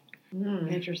 Why?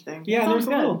 Interesting. Yeah, there's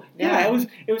a little. Yeah, it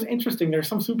was interesting. There's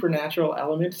some supernatural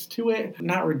elements to it,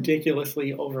 not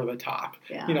ridiculously over the top.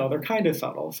 Yeah. They're kind of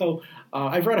subtle. So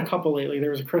I've read a couple lately. There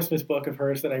was a Christmas book of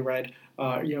hers that I read,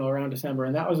 around December,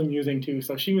 and that was amusing too.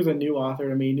 So she was a new author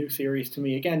to me, new series to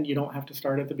me. Again, you don't have to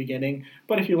start at the beginning,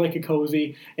 but if you like a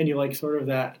cozy and you like sort of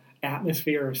that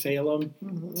atmosphere of Salem,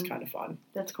 it's kind of fun.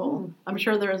 That's cool. I'm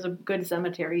sure there is a good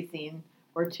cemetery scene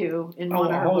or two in one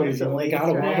of her always. books, at They least,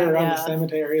 gotta right? wander around the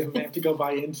cemeteries and they have to go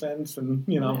buy incense and,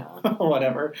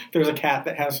 whatever. There's a cat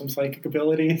that has some psychic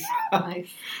abilities. Nice.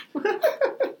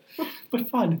 But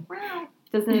fun.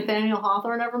 Does Nathaniel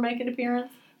Hawthorne ever make an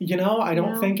appearance? I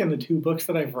don't think in the 2 books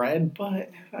that I've read, but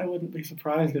I wouldn't be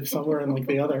surprised if somewhere in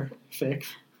the other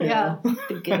 6. Yeah.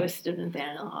 The Ghost of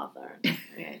Nathaniel Hawthorne.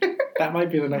 Okay. That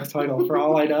might be the next title. For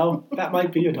all I know, that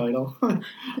might be a title.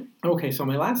 Okay, so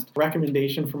my last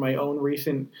recommendation for my own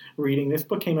recent reading, this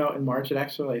book came out in March. It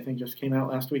actually, I think, just came out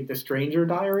last week, The Stranger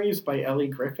Diaries by Ellie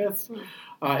Griffiths.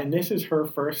 And this is her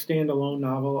first standalone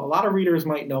novel. A lot of readers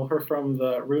might know her from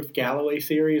the Ruth Galloway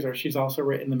series, or she's also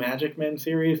written the Magic Men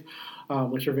series,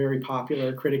 which are very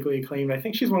popular, critically acclaimed. I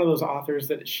think she's one of those authors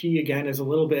that she, again, is a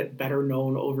little bit better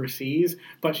known overseas,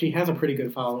 but she has a pretty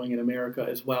good following in America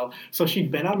as well. So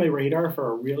she'd been on my radar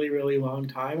for a really, really long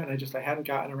time, and I hadn't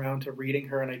gotten around to reading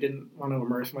her, and I didn't want to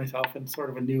immerse myself in sort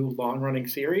of a new long-running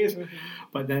series. Mm-hmm.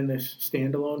 But then this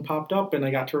standalone popped up, and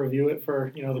I got to review it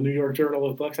for, the New York Journal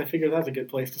of Books. I figured that's a good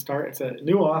place to start. It's a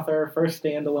new author, first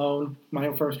standalone,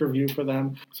 my first review for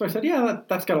them. So I said, yeah,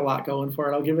 that's got a lot going for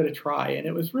it. I'll give it a try. And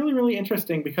it was really, really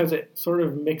interesting because it sort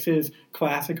of mixes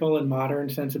classical and modern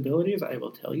sensibilities. I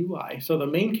will tell you why. So the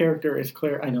main character is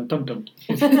Claire. I know,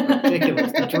 it's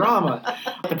ridiculous. The drama.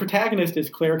 The protagonist is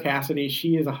Claire Cassidy.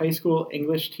 She is a high school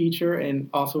English teacher and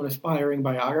also an aspiring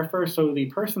biographer. So the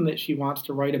person that she wants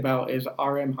to write about is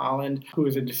R.M. Holland, who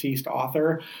is a deceased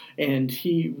author. And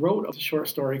he wrote a short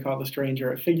story called The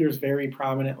Stranger. It figures very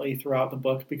prominently throughout the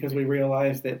book because we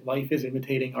realize that life is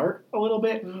imitating art a little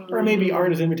bit, or maybe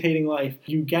art is imitating life.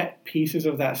 You get pieces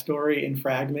of that story in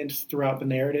fragments throughout the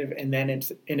narrative, and then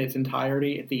it's in its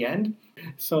entirety at the end.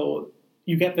 So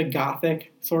you get the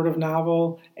Gothic sort of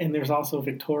novel, and there's also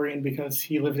Victorian because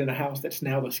he lived in a house that's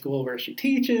now the school where she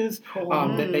teaches,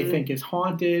 that they think is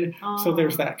haunted. So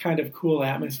there's that kind of cool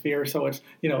atmosphere. So it's,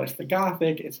 it's the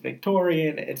Gothic, it's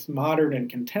Victorian, it's modern and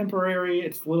contemporary.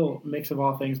 It's a little mix of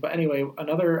all things. But anyway,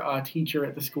 another teacher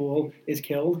at the school is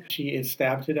killed. She is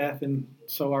stabbed to death, and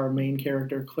so our main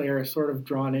character, Claire, is sort of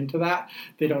drawn into that.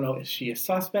 They don't know, is she a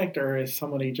suspect or is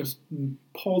somebody just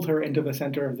pulled her into the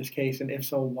center of this case, and if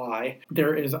so, why?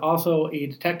 There is also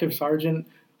a detective sergeant,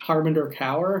 Harbinder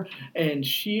Kaur, and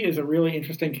she is a really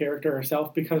interesting character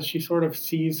herself because she sort of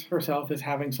sees herself as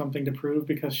having something to prove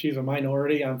because she's a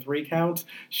minority on 3 counts.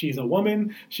 She's a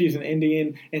woman, she's an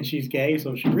Indian, and she's gay,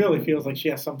 so she really feels like she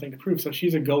has something to prove. So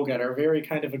she's a go-getter, very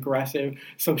kind of aggressive.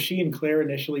 So she and Claire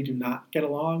initially do not get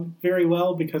along very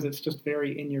well because it's just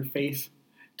very in-your-face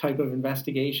type of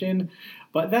investigation.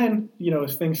 But then,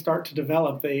 as things start to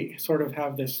develop, they sort of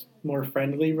have this more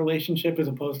friendly relationship as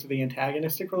opposed to the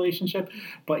antagonistic relationship.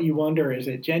 But you wonder, is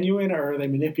it genuine or are they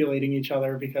manipulating each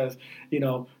other? Because,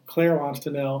 Claire wants to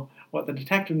know what the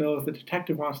detective knows, the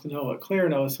detective wants to know what Claire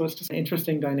knows. So it's just an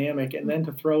interesting dynamic. And then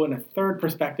to throw in a third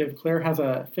perspective, Claire has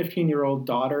a 15-year-old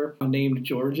daughter named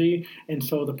Georgie. And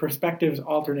so the perspectives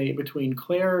alternate between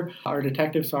Claire, our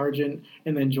detective sergeant,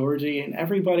 and then Georgie. And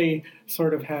everybody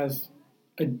sort of has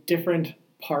a different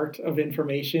part of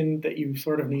information that you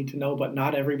sort of need to know, but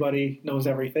not everybody knows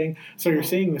everything. So you're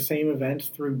seeing the same events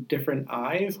through different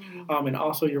eyes. And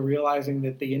also you're realizing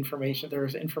that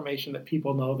there's information that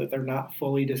people know that they're not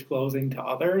fully disclosing to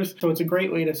others. So it's a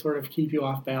great way to sort of keep you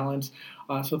off balance.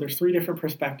 So there's 3 different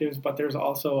perspectives, but there's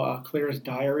also Claire's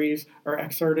diaries are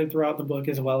excerpted throughout the book,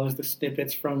 as well as the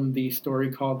snippets from the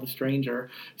story called The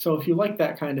Stranger. So if you like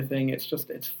that kind of thing, it's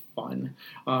fun.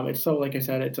 It's so, like I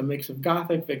said, it's a mix of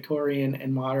Gothic, Victorian,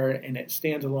 and modern, and it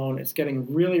stands alone. It's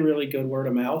getting really, really good word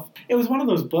of mouth. It was one of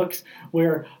those books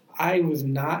where I was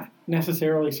not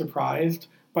necessarily surprised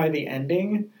by the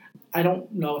ending. I don't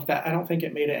think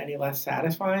it made it any less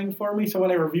satisfying for me. So when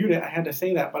I reviewed it, I had to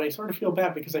say that, but I sort of feel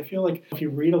bad because I feel like if you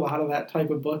read a lot of that type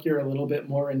of book, you're a little bit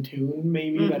more in tune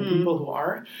maybe than people who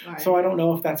aren't. Right. So I don't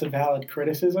know if that's a valid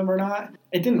criticism or not.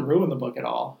 It didn't ruin the book at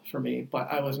all for me, but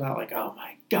I was not like, oh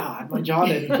my God, my jaw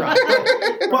didn't drop.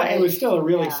 But it was still a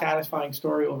really satisfying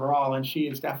story overall, and she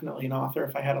is definitely an author.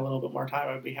 If I had a little bit more time,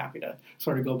 I would be happy to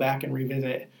sort of go back and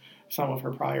revisit some of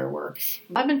her prior works.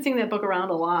 I've been seeing that book around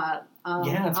a lot.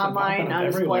 It's online on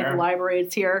display at the library.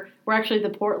 It's here. We're actually the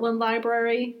Portland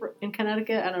Library in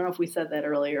Connecticut. I don't know if we said that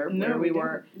earlier where we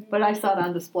were, but I saw it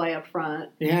on display up front.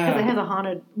 Yeah, because it has a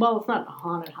haunted. Well, it's not a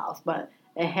haunted house, but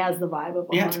it has the vibe of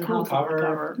a haunted it's a cool house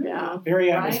cover. Yeah,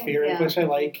 very atmospheric, which I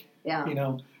like. Yeah,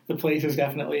 the place is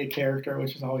definitely a character,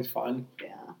 which is always fun. Yeah.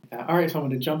 All right, so I'm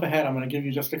going to jump ahead. I'm going to give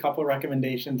you just a couple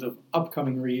recommendations of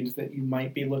upcoming reads that you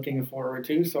might be looking forward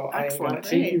to. So I'm going to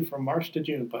take you from March to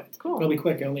June, but it's really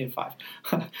quick. I only have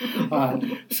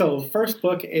 5. So first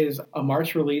book is a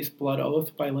March release, Blood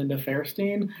Oath by Linda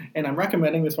Fairstein. And I'm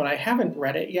recommending this one. I haven't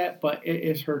read it yet, but it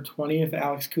is her 20th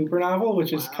Alex Cooper novel,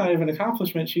 which is kind of an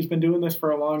accomplishment. She's been doing this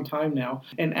for a long time now.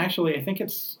 And actually, I think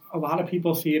a lot of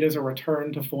people see it as a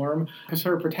return to form because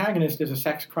her protagonist is a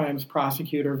sex crimes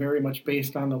prosecutor very much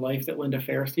based on the life that Linda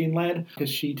Fairstein led, because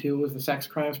she too was the sex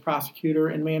crimes prosecutor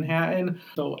in Manhattan.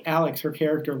 So Alex, her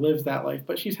character, lives that life,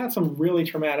 but she's had some really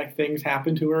traumatic things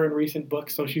happen to her in recent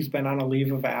books, so she's been on a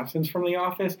leave of absence from the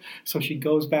office. So she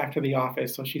goes back to the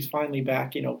office, so she's finally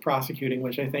back, prosecuting,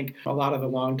 which I think a lot of the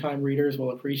longtime readers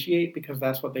will appreciate because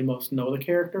that's what they most know the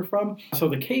character from. So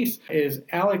the case is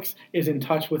Alex is in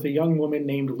touch with a young woman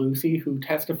named Lucy who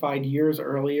testified years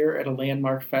earlier at a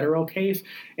landmark federal case,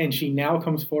 and she now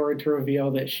comes forward to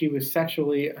reveal that she was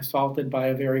sexually assaulted by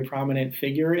a very prominent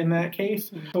figure in that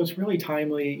case. So it's really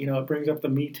timely. It brings up the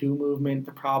Me Too movement,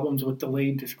 the problems with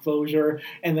delayed disclosure,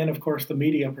 and then, of course, the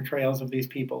media portrayals of these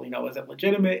people. Is it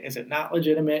legitimate? Is it not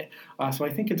legitimate? So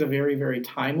I think it's a very, very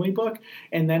timely book.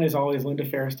 And then, as always, Linda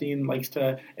Fairstein likes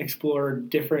to explore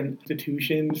different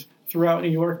institutions throughout New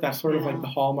York. That's sort of like the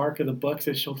hallmark of the books,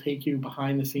 is she'll take you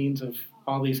behind the scenes of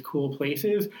all these cool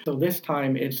places. So this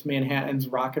time it's Manhattan's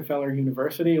Rockefeller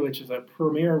University, which is a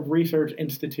premier research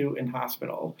institute and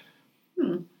hospital.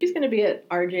 She's going to be at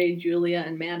RJ, Julia,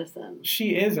 and Madison.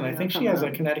 She is, and I think she has a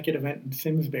Connecticut event in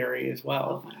Simsbury as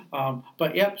well.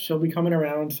 But yep, she'll be coming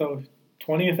around. So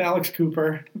 20th Alex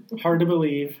Cooper, hard to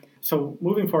believe. So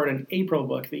moving forward, an April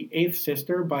book, The Eighth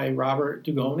Sister by Robert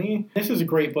Dugoni. This is a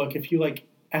great book if you like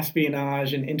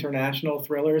espionage and international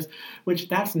thrillers, which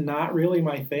that's not really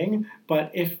my thing,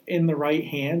 but if in the right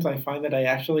hands, I find that I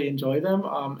actually enjoy them.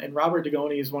 And Robert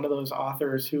Dugoni is one of those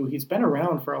authors who he's been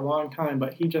around for a long time,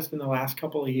 but he just in the last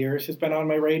couple of years has been on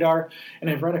my radar, and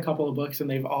I've read a couple of books and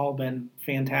they've all been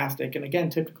fantastic. And again,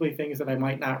 typically things that I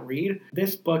might not read.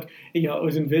 This book, it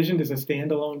was envisioned as a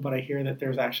standalone, but I hear that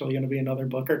there's actually going to be another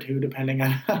book or two depending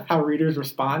on how readers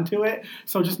respond to it.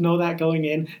 So just know that going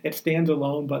in, it stands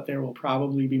alone, but there will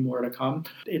probably be more to come.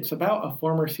 It's about a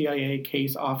former CIA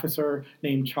case officer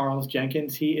named Charles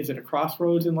Jenkins. He is at a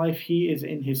crossroads in life. He is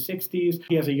in his 60s.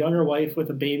 He has a younger wife with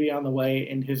a baby on the way,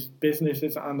 and his business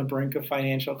is on the brink of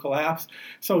financial collapse.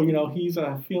 So, he's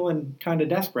feeling kind of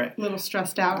desperate. A little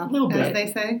stressed out, a little bit, as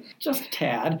they say. Just a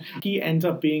tad. He ends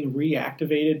up being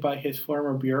reactivated by his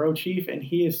former bureau chief, and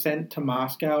he is sent to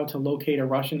Moscow to locate a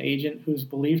Russian agent who's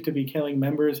believed to be killing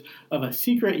members of a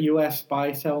secret U.S.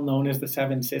 spy cell known as the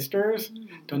Seven Sisters.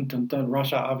 Dun, dun, dun.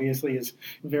 Russia obviously is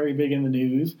very big in the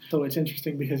news. So it's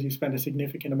interesting because you spend a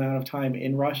significant amount of time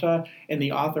in Russia, and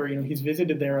the author, he's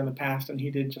visited there in the past, and he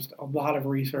did just a lot of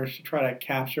research to try to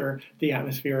capture the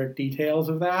atmospheric details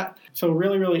of that. So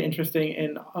really, really interesting.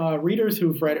 And readers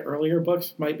who've read earlier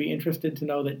books might be interested to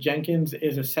know that Jenkins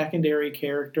is a secondary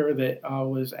character that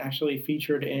was actually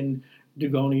featured in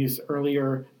Dugoni's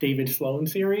earlier David Sloan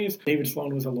series. David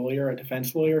Sloan was a lawyer, a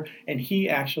defense lawyer, and he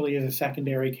actually is a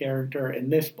secondary character in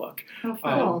this book.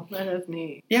 Oh, that is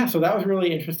neat. Yeah, so that was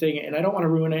really interesting, and I don't want to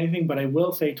ruin anything, but I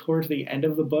will say towards the end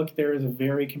of the book, there is a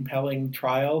very compelling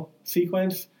trial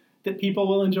sequence that people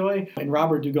will enjoy. And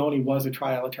Robert Dugoni was a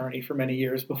trial attorney for many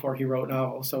years before he wrote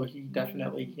novels, so he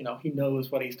definitely, he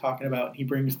knows what he's talking about. He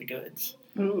brings the goods.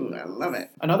 Ooh, I love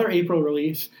it. Another April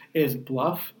release is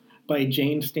Bluff by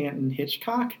Jane Stanton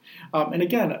Hitchcock. And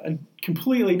again, a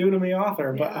completely new to me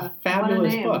author, but a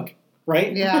fabulous book.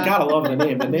 Right? Yeah. I gotta love the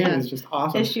name. The name is just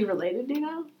awesome. Is she related, do you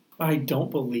know? I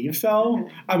don't believe so.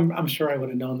 Okay. I'm sure I would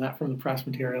have known that from the press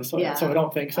material, so I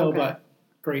don't think so, but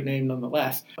great name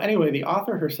nonetheless. Anyway, the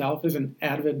author herself is an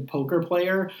avid poker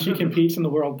player. She competes in the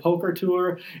World Poker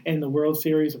Tour and the World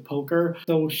Series of Poker.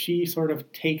 So she sort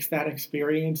of takes that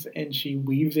experience and she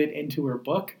weaves it into her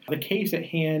book. The case at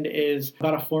hand is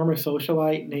about a former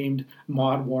socialite named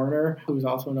Maud Warner, who's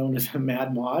also known as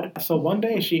Mad Maud. So one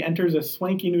day she enters a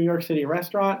swanky New York City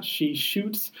restaurant. She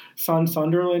shoots Son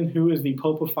Sunderland, who is the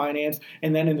Pope of Finance,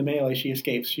 and then in the melee she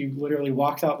escapes. She literally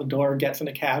walks out the door, gets in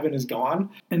a cab, and is gone.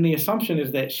 And the assumption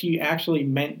is that she actually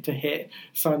meant to hit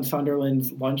Son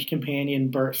Sunderland's lunch companion,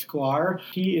 Bert Sklar.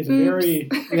 He is very...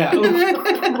 Yeah,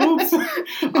 oops.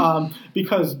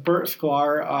 Because Bert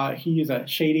Sklar, he is a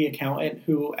shady accountant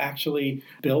who actually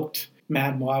bilked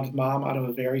Mad Maud's mom out of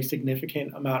a very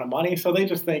significant amount of money. So they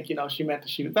just think, she meant to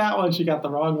shoot that one. She got the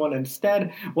wrong one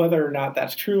instead. Whether or not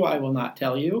that's true, I will not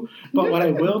tell you. But what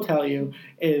I will tell you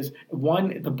is,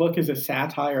 one, the book is a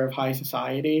satire of high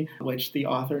society, which the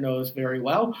author knows very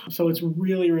well. So it's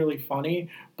really, really funny.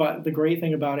 But the great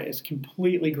thing about it is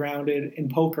completely grounded in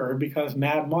poker, because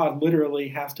Mad Maud literally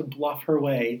has to bluff her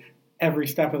way every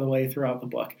step of the way throughout the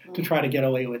book to try to get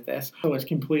away with this. So it's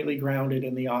completely grounded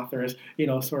in the author's,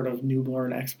 sort of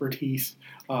newborn expertise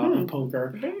in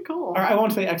poker. Very cool. Or I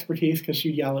won't say expertise because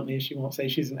she'd yell at me. She won't say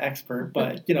she's an expert.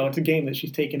 But, it's a game that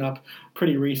she's taken up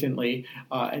pretty recently,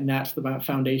 and that's the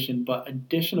foundation. But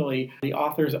additionally, the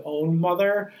author's own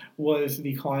mother was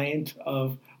the client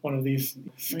of one of these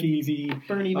skeezy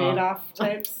Bernie Madoff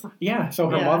types. Yeah, so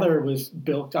her mother was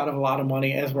bilked out of a lot of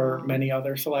money, as were many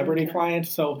other celebrity clients.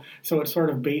 So it's sort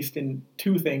of based in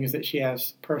two things that she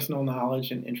has personal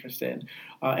knowledge and interest in.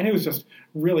 And it was just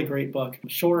really great book.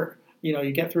 Short,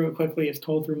 you get through it quickly. It's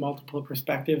told through multiple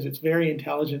perspectives. It's very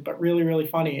intelligent, but really, really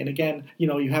funny. And again,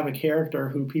 you have a character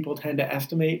who people tend to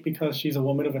estimate because she's a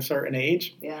woman of a certain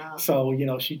age. Yeah. So,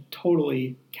 she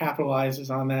totally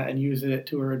capitalizes on that and uses it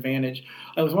to her advantage.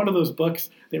 It was one of those books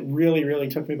that really, really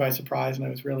took me by surprise, and I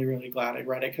was really, really glad I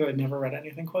read it because I'd never read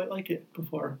anything quite like it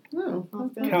before. Oh,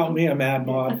 Count me a Mad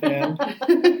Maud fan.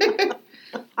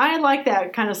 I like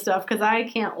that kind of stuff because I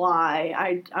can't lie.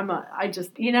 I start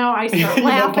laughing.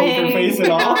 No poker face at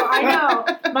all. I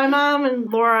know. My mom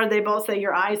and Laura, they both say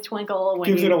your eyes twinkle when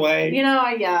gives it away.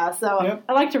 So Yep.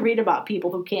 I like to read about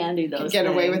people who can do those Get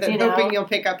things, away with it, hoping you'll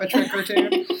pick up a trick or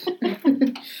two.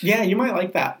 Yeah, you might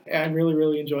like that. I really,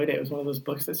 really enjoyed it. It was one of those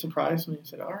books that surprised me. I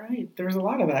said, all right, there's a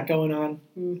lot of that going on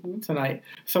tonight.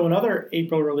 So another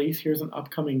April release, here's an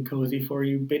upcoming cozy for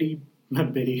you.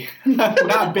 Not Biddy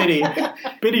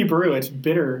Brew. It's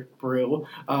Bitter Brew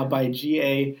by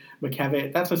G.A.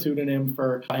 McKevitt. That's a pseudonym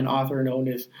for an author known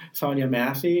as Sonia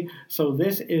Massey. So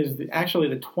this is actually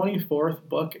the 24th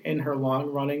book in her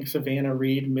long-running Savannah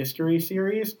Reed mystery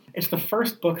series. It's the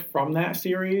first book from that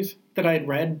series that I'd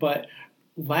read, but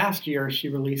last year she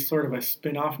released sort of a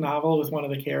spin-off novel with one of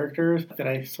the characters that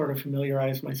I sort of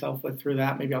familiarized myself with through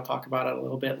that. Maybe I'll talk about it a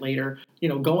little bit later.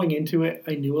 Going into it,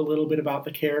 I knew a little bit about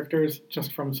the characters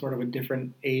just from sort of a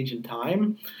different age and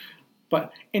time.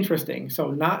 But interesting.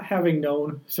 So not having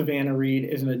known Savannah Reed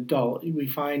as an adult, we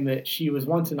find that she was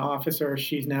once an officer.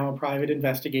 She's now a private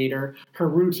investigator. Her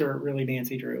roots are really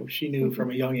Nancy Drew. She knew from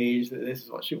a young age that this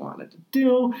is what she wanted to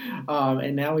do.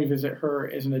 And now we visit her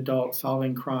as an adult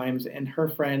solving crimes. And her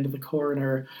friend, the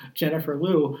coroner, Jennifer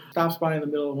Liu, stops by in the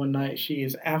middle of one night. She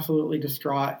is absolutely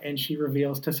distraught. And she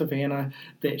reveals to Savannah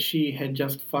that she had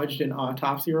just fudged an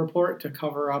autopsy report to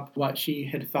cover up what she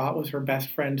had thought was her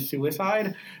best friend's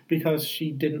suicide, because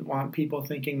she didn't want people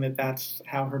thinking that that's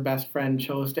how her best friend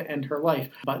chose to end her life.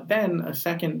 But then a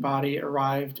second body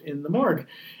arrived in the morgue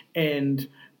and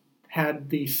had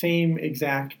the same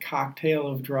exact cocktail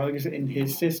of drugs in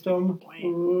his system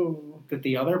that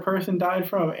the other person died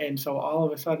from. And so all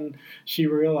of a sudden she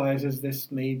realizes this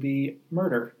may be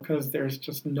murder, because there's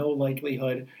just no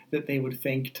likelihood that they would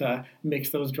think to mix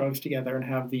those drugs together and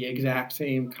have the exact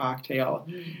same cocktail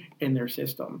in their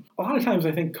system. A lot of times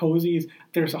I think cozies,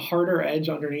 there's a harder edge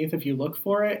underneath if you look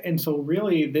for it. And so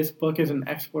really this book is an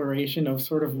exploration of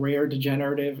sort of rare,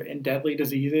 degenerative, and deadly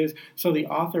diseases. So the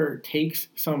author takes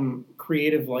some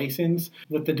creative license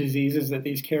with the diseases that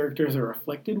these characters are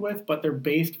afflicted with, but they're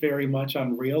based very much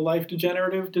on real life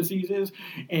degenerative diseases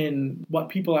and what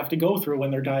people have to go through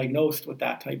when they're diagnosed with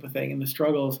that type of thing and the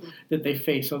struggles that they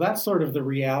face. So that's sort of the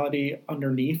reality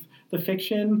underneath the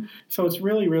fiction. So it's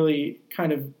really, really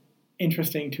kind of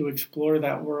interesting to explore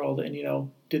that world and,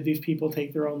 did these people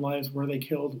take their own lives? Were they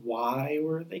killed? Why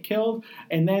were they killed?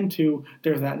 And then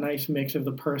there's that nice mix of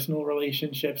the personal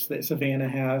relationships that Savannah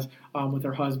has with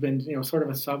her husband. Sort of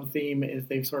a sub-theme is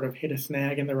they've sort of hit a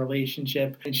snag in the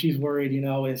relationship, and she's worried,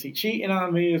 is he cheating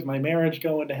on me? Is my marriage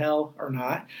going to hell or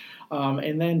not?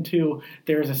 And then,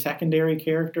 there's a secondary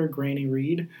character, Granny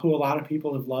Reed, who a lot of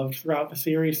people have loved throughout the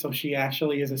series. So she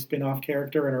actually is a spin-off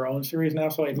character in her own series now.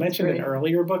 So I mentioned an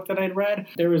earlier book that I'd read.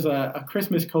 There was a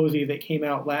Christmas cozy that came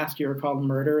out last year called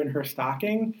Murder in Her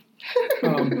Stocking.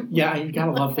 Yeah, you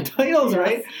gotta love the titles,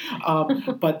 right?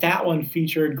 But that one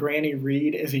featured Granny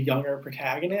Reed as a younger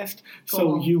protagonist. Cool.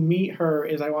 So you meet her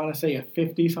as, I want to say, a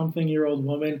 50-something-year-old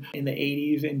woman in the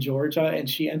 80s in Georgia, and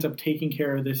she ends up taking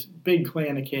care of this big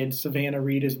clan of kids. Savannah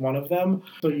Reed is one of them.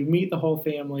 So you meet the whole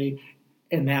family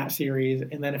in that series,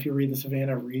 and then if you read the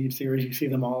Savannah Reed series, you see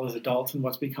them all as adults and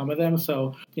what's become of them.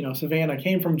 So, Savannah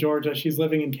came from Georgia. She's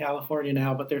living in California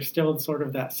now, but there's still sort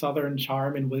of that Southern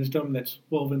charm and wisdom that's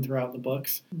woven throughout the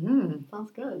books.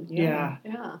 Sounds good. Yeah.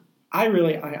 I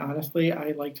honestly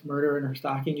liked Murder in Her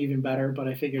Stocking even better, but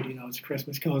I figured, it's a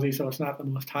Christmas cozy, so it's not the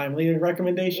most timely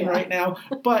recommendation right now.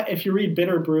 But if you read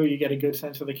Bitter Brew, you get a good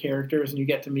sense of the characters, and you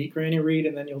get to meet Granny Reed,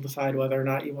 and then you'll decide whether or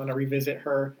not you want to revisit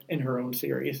her in her own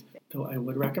series. So I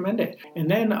would recommend it. And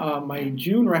then my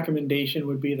June recommendation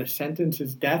would be The Sentence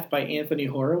is Death by Anthony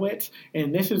Horowitz.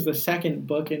 And this is the second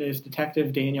book in his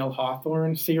Detective Daniel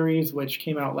Hawthorne series, which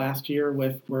came out last year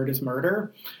with Word is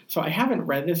Murder. So I haven't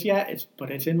read this yet,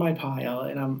 but it's in my pile,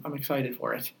 and I'm excited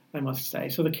for it, I must say.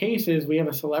 So the case is, we have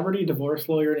a celebrity divorce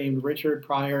lawyer named Richard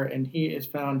Pryor, and he is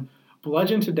found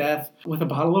bludgeoned to death with a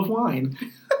bottle of wine.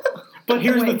 But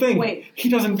here's the thing. Wait. He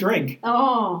doesn't drink.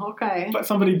 Oh, okay. But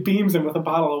somebody beams him with a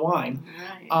bottle of wine.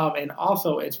 Right. And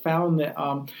also, it's found that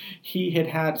he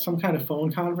had some kind of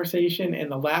phone conversation,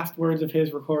 and the last words of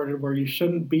his recorded were, "You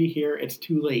shouldn't be here. It's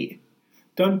too late."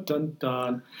 Dun, dun,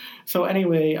 dun. So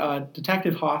anyway,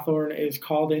 Detective Hawthorne is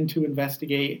called in to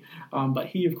investigate, but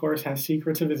he, of course, has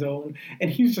secrets of his own, and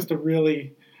he's just a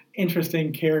really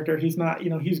interesting character. He's not,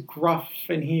 he's gruff,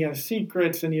 and he has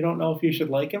secrets, and you don't know if you should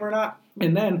like him or not.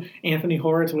 And then Anthony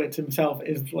Horowitz himself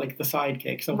is like the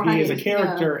sidekick, so he is a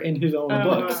character in his own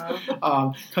books,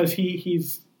 because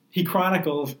he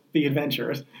chronicles the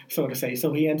adventures, so to say.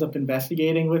 So he ends up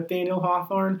investigating with Daniel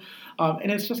Hawthorne.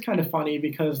 And it's just kind of funny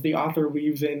because the author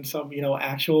weaves in some,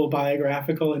 actual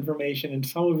biographical information and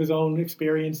some of his own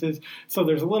experiences. So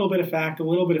there's a little bit of fact, a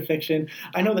little bit of fiction.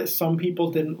 I know that some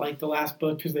people didn't like the last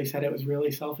book because they said it was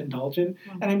really self-indulgent.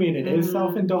 And I mean, it is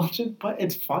self-indulgent, but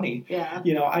it's funny. Yeah.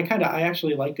 I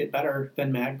actually liked it better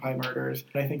than Magpie Murders.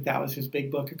 I think that was his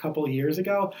big book a couple of years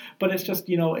ago. But it's just,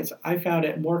 I found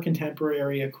it more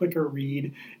contemporary, a quicker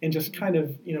read, and just kind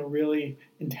of, really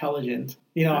intelligent.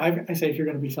 I say if you're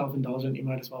going to be self-indulgent, you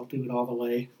might as well do it all the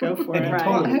way. Go for it. Right.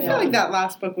 Well, I feel like that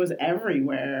last book was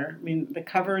everywhere. I mean, the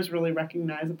cover is really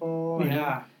recognizable.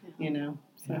 Yeah.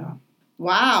 So. Yeah.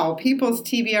 Wow, people's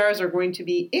TBRs are going to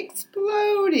be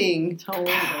exploding.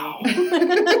 Totally.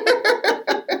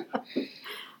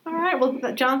 All right.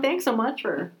 Well, John, thanks so much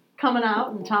for coming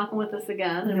out and talking with us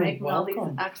again and You're making all these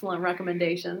welcome. excellent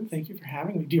recommendations. Thank you for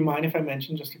having me. Do you mind if I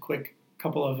mention just a quick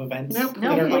couple of events Nope.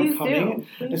 that are please upcoming?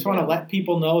 do. I just want to let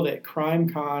people know that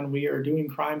CrimeCon, we are doing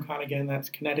CrimeCon again. That's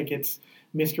Connecticut's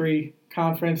mystery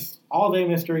conference, all-day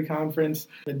mystery conference.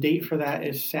 The date for that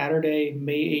is Saturday,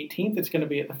 May 18th. It's going to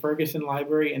be at the Ferguson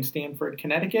Library in Stamford,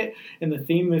 Connecticut. And the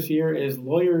theme this year is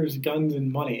Lawyers, Guns,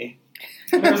 and Money.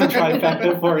 There's a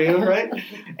trifecta for you, right?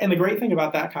 And the great thing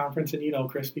about that conference, and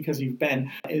Chris, because you've been,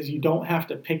 is you don't have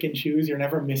to pick and choose. You're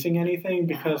never missing anything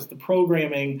because the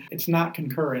programming, it's not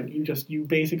concurrent. You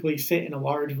basically sit in a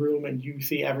large room and you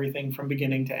see everything from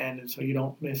beginning to end. And so you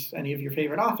don't miss any of your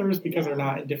favorite authors because they're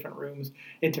not in different rooms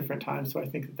at different times. So I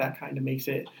think that kind of makes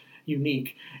it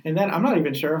unique. And then I'm not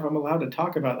even sure if I'm allowed to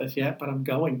talk about this yet, but I'm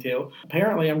going to.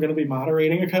 Apparently, I'm going to be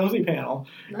moderating a cozy panel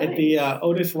at the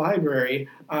Otis Library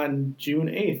on June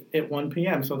 8th at 1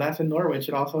 p.m. So that's in Norwich.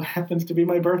 It also happens to be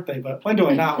my birthday, but when do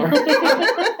I not work?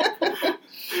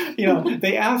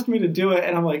 They asked me to do it,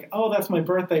 and I'm like, oh, that's my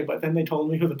birthday. But then they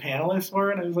told me who the panelists were,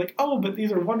 and I was like, oh, but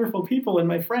these are wonderful people and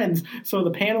my friends. So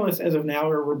the panelists as of now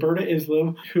are Roberta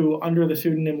Islam, who under the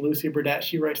pseudonym Lucy Burdett,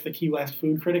 she writes the Key West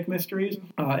Food Critic mysteries.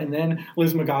 And then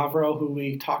Liz McGavro, who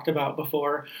we talked about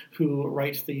before, who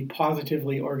writes the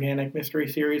Positively Organic mystery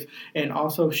series. And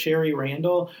also Sherry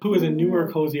Randall, who is a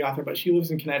newer cozy author, but she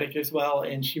lives in Connecticut as well.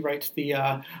 And she writes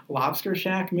the Lobster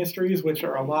Shack mysteries, which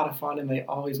are a lot of fun, and they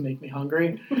always make me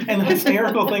hungry. And the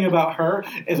hysterical thing about her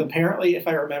is apparently, if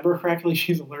I remember correctly,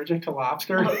 she's allergic to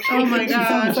lobster. Oh my She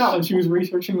found this gosh. out when she was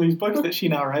researching these books that she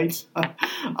now writes.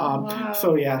 Wow.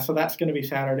 So that's going to be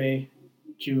Saturday,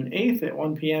 June 8th at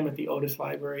 1 p.m. at the Otis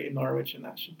Library in Norwich, and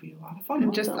that should be a lot of fun.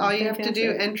 And just Awesome. all you have to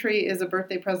do, Fantastic. entry is a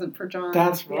birthday present for John.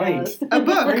 That's right. Yes. a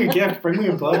book. Bring a gift. Bring me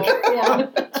a book. Yeah.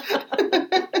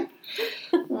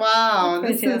 Wow,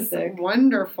 this Fantastic. is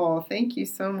wonderful. Thank you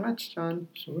so much, John.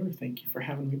 Sure. Thank you for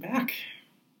having me back.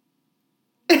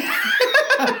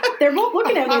 They're both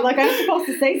looking at me like I'm supposed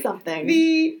to say something.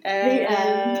 The The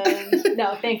end. end.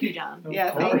 No, thank you, John. Of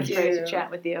Yeah, course. thank It's great to you. chat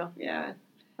with you. Yeah.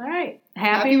 All right.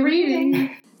 Happy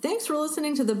reading. Thanks for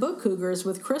listening to The Book Cougars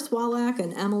with Chris Wallach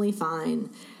and Emily Fine.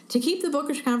 To keep the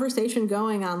bookish conversation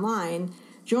going online,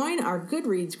 join our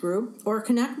Goodreads group or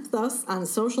connect with us on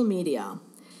social media.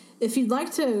 If you'd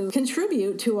like to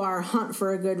contribute to our hunt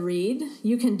for a good read,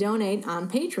 you can donate on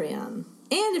Patreon.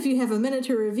 And if you have a minute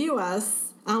to review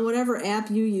us on whatever app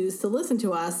you use to listen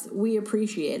to us, we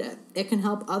appreciate it. It can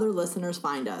help other listeners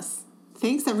find us.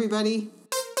 Thanks, everybody.